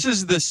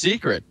is the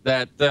secret,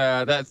 that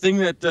thing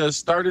that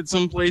started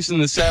someplace in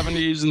the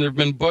 70s, and there've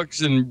been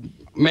books and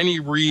many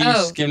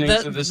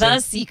re-skinnings of this. The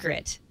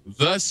secret.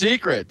 The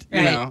secret,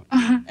 right.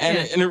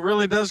 And it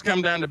really does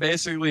come down to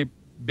basically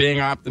being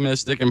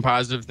optimistic and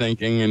positive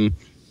thinking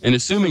and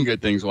assuming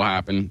good things will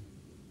happen.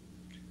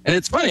 And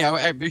it's funny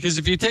because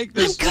if you take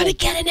this, I'm gonna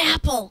get an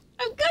apple.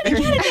 You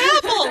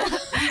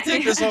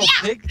take this whole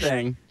pig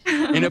thing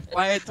and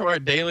apply it to our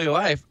daily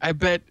life. I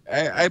bet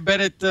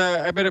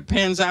it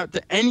pans out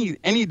to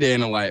any day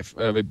in the life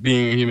of it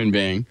being a human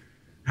being.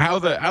 How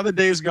the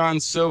day's gone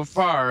so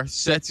far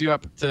sets you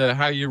up to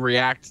how you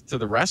react to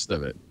the rest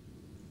of it.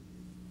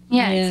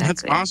 Yeah,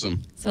 exactly. That's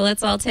awesome. So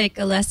let's all take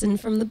a lesson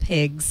from the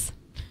pigs.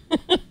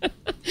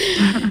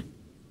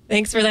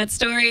 Thanks for that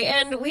story.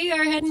 And we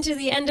are heading to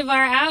the end of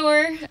our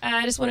hour.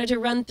 I just wanted to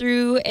run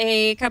through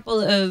a couple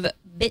of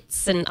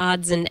bits and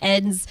odds and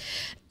ends.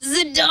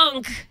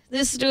 Zadonk!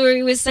 This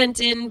story was sent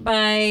in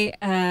by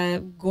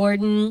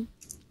Gordon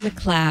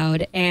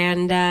McLeod.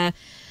 And a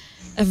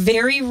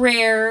very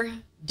rare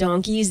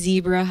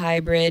donkey-zebra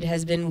hybrid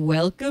has been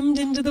welcomed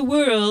into the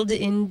world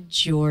in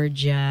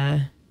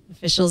Georgia.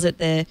 Officials at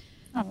the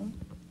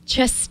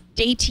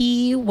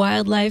Chestati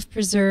Wildlife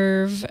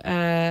Preserve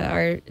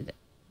are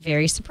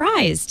very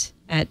surprised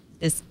at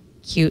this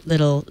cute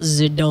little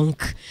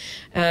zedonk.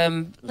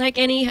 Like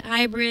any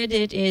hybrid,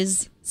 it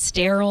is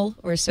sterile,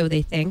 or so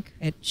they think.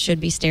 It should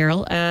be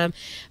sterile,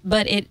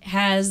 but it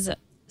has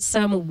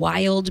some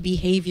wild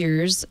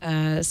behaviors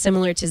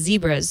similar to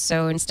zebras.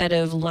 So instead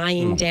of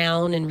lying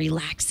down and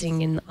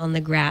relaxing on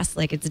the grass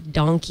like its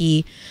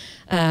donkey,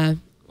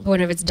 one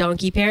of its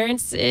donkey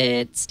parents,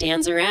 it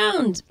stands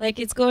around like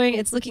it's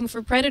looking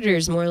for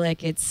predators, more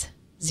like its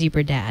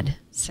zebra dad.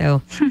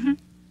 So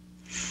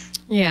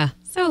yeah,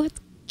 so it's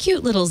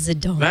cute little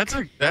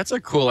zedonk. That's a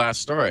cool ass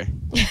story.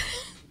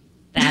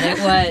 That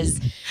it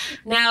was.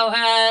 Now,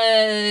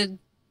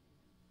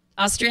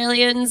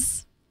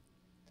 Australians,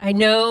 I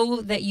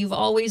know that you've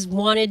always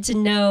wanted to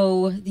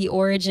know the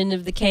origin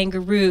of the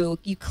kangaroo.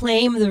 You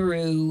claim the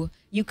roo.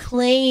 You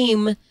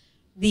claim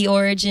the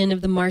origin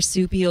of the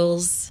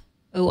marsupials.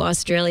 Oh,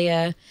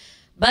 Australia.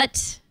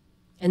 But,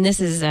 and this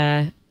is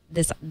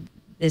this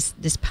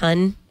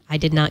pun, I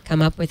did not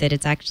come up with it.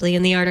 It's actually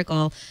in the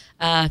article.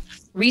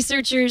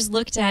 Researchers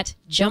looked at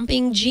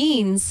jumping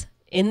genes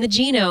in the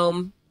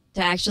genome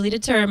to actually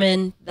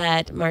determine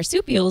that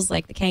marsupials,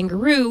 like the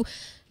kangaroo,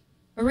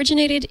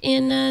 originated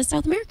in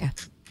South America.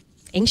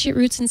 Ancient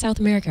roots in South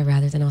America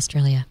rather than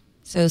Australia.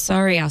 So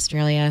sorry,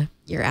 Australia,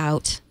 you're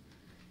out.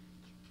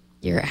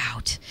 You're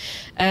out.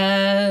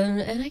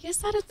 And I guess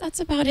that's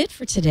about it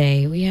for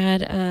today. We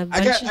had a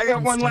bunch I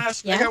got one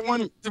last. Yeah? I got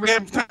one. Do we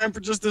have time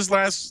for just this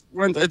last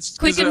one? It's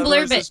quick and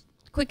blurb it.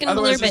 Quick and blurb it.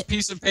 Otherwise, this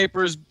piece of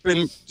paper has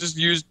been just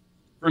used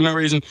for no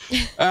reason.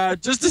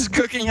 Just as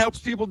cooking helps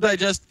people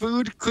digest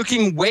food,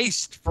 cooking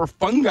waste for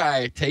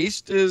fungi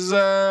taste is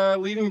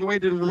leading the way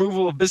to the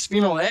removal of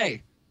bisphenol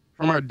A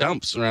from our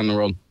dumps around the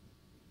world.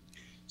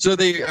 So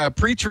they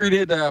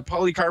pre-treated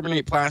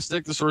polycarbonate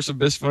plastic, the source of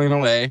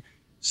bisphenol A,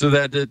 so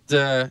that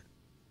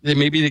it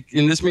may be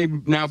and this may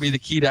now be the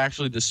key to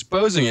actually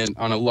disposing it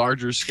on a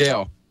larger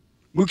scale.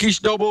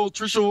 Mukesh Doble,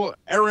 Trishul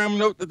Aram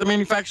note that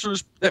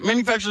manufacturers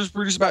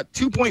produce about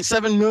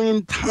 2.7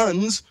 million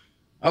tons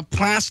of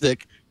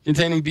plastic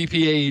containing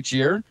BPA each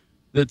year.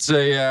 It's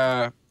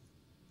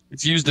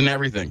used in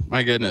everything.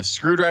 My goodness,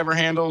 screwdriver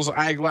handles,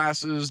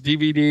 eyeglasses,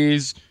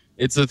 DVDs.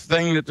 It's a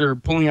thing that they're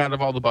pulling out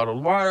of all the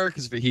bottled water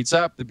because if it heats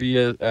up, the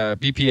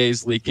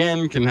BPAs leak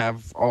in, can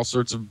have all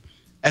sorts of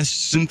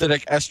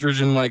synthetic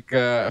estrogen-like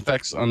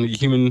effects on the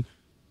human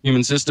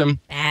system.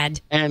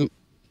 Bad. And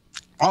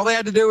all they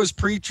had to do was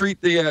pre-treat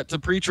this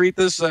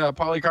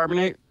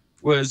polycarbonate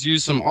was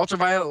use some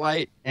ultraviolet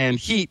light and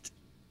heat,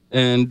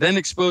 and then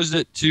exposed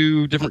it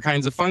to different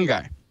kinds of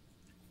fungi.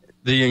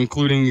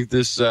 Including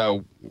this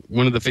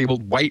one of the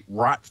fabled white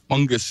rot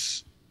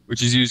fungus,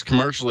 which is used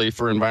commercially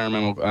for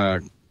environmental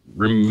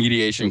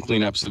remediation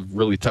cleanups of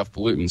really tough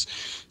pollutants.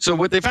 So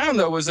what they found,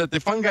 though, was that the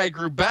fungi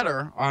grew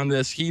better on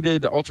this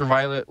heated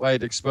ultraviolet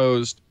light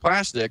exposed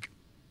plastic,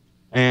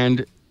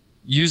 and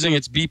using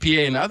its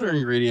BPA and other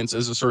ingredients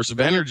as a source of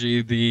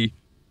energy, the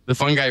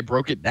fungi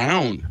broke it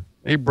down.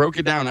 They broke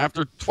it down.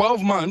 After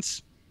 12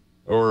 months,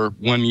 or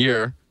 1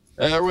 year,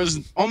 there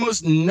was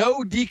almost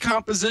no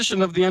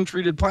decomposition of the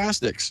untreated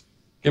plastics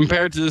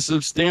compared to the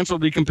substantial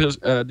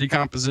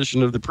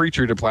decomposition of the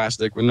pre-treated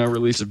plastic with no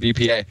release of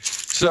BPA.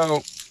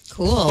 So,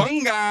 cool.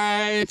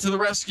 Fungi to the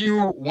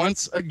rescue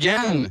once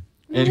again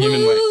in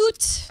human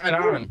waste. Right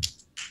on.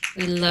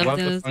 We love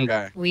those. The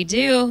fungi. We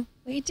do.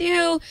 We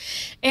do.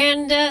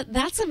 And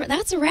that's a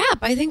wrap.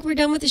 I think we're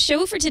done with the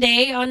show for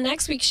today. On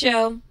next week's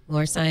show,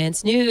 more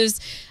science news.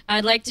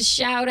 I'd like to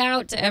shout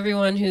out to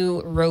everyone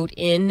who wrote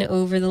in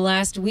over the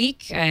last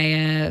week.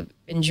 I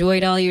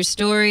enjoyed all your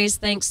stories.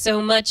 Thanks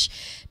so much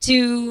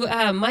to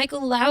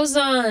Michael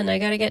Lauzon. I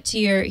got to get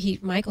to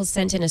Michael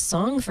sent in a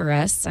song for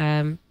us,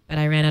 but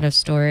I ran out of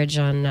storage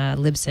on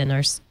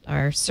Libsyn,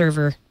 our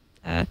server.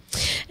 And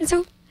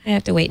so I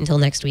have to wait until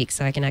next week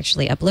so I can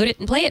actually upload it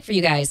and play it for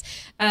you guys.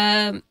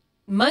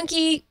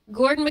 Monkey,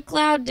 Gordon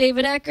McLeod,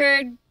 David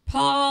Eckerd,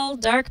 Paul,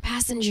 Dark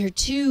Passenger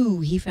 2.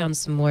 He found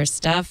some more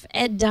stuff.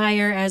 Ed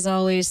Dyer, as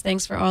always,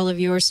 thanks for all of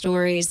your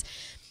stories.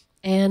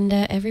 And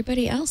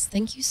everybody else,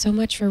 thank you so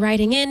much for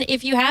writing in.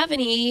 If you have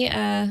any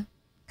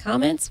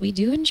comments, we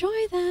do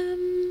enjoy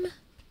them.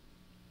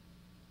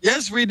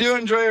 Yes, we do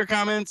enjoy your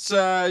comments.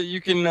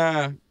 You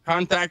can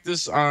contact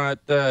us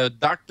at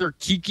Dr.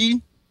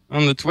 Kiki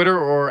on the Twitter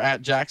or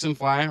at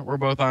JacksonFly. We're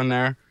both on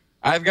there.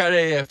 I've got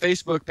a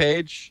Facebook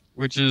page,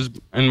 which is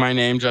in my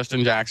name,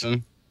 Justin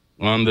Jackson,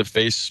 on the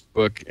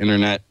Facebook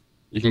internet.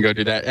 You can go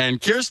do that.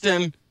 And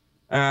Kirsten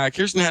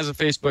has a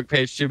Facebook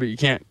page too, but you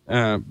can't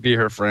be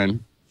her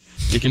friend.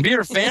 You can be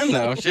her fan,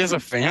 though. She has a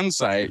fan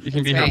site. You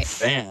can be her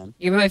fan.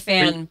 You're my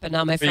fan, but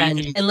not my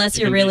friend, unless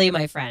you're really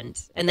my friend.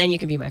 And then you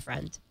can be my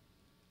friend.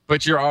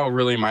 But you're all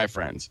really my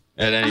friends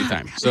at any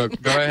time. So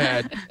go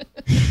ahead.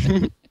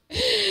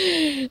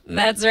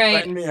 That's right.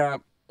 Lighten me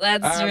up.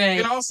 That's right.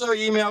 You can also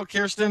email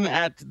Kirsten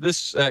at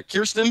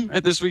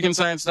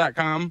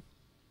thiscience@science.com.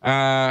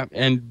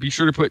 And be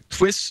sure to put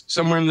Twis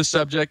somewhere in the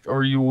subject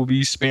or you will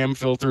be spam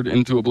filtered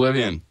into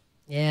oblivion.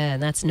 Yeah,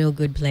 and that's no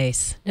good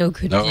place. No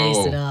good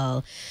place at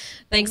all.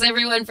 Thanks,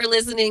 everyone, for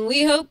listening.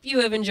 We hope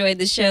you have enjoyed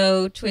the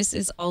show. Twis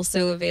is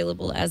also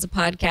available as a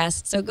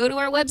podcast. So go to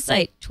our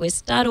website,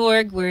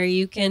 twis.org, where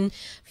you can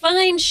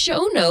find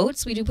show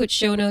notes. We do put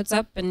show notes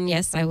up, and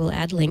yes, I will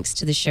add links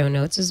to the show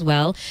notes as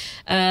well.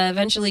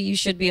 Eventually, you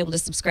should be able to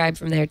subscribe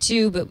from there,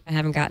 too, but I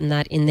haven't gotten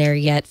that in there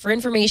yet. For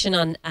information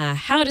on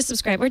how to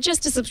subscribe, or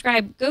just to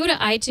subscribe, go to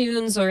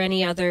iTunes or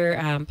any other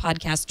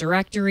podcast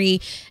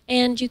directory,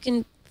 and you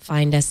can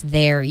find us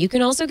there. You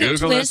can also get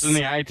Google Twis us in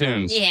the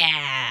iTunes.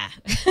 Yeah.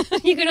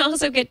 You can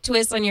also get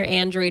Twis on your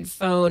Android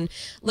phone.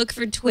 Look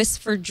for Twis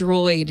for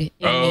Droid in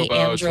the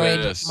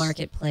Android Twis.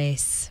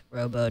 marketplace.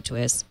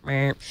 Robo-Twis.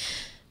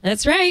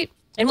 That's right.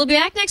 And we'll be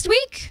back next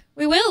week.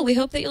 We will. We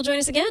hope that you'll join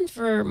us again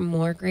for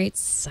more great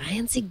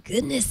sciencey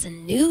goodness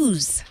and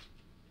news.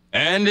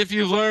 And if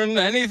you've learned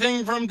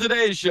anything from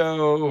today's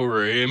show,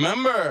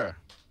 remember,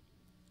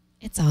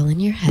 it's all in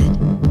your head.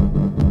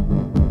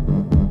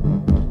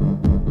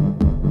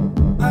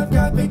 I've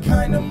got the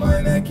kind of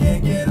mind I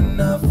can't get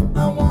enough.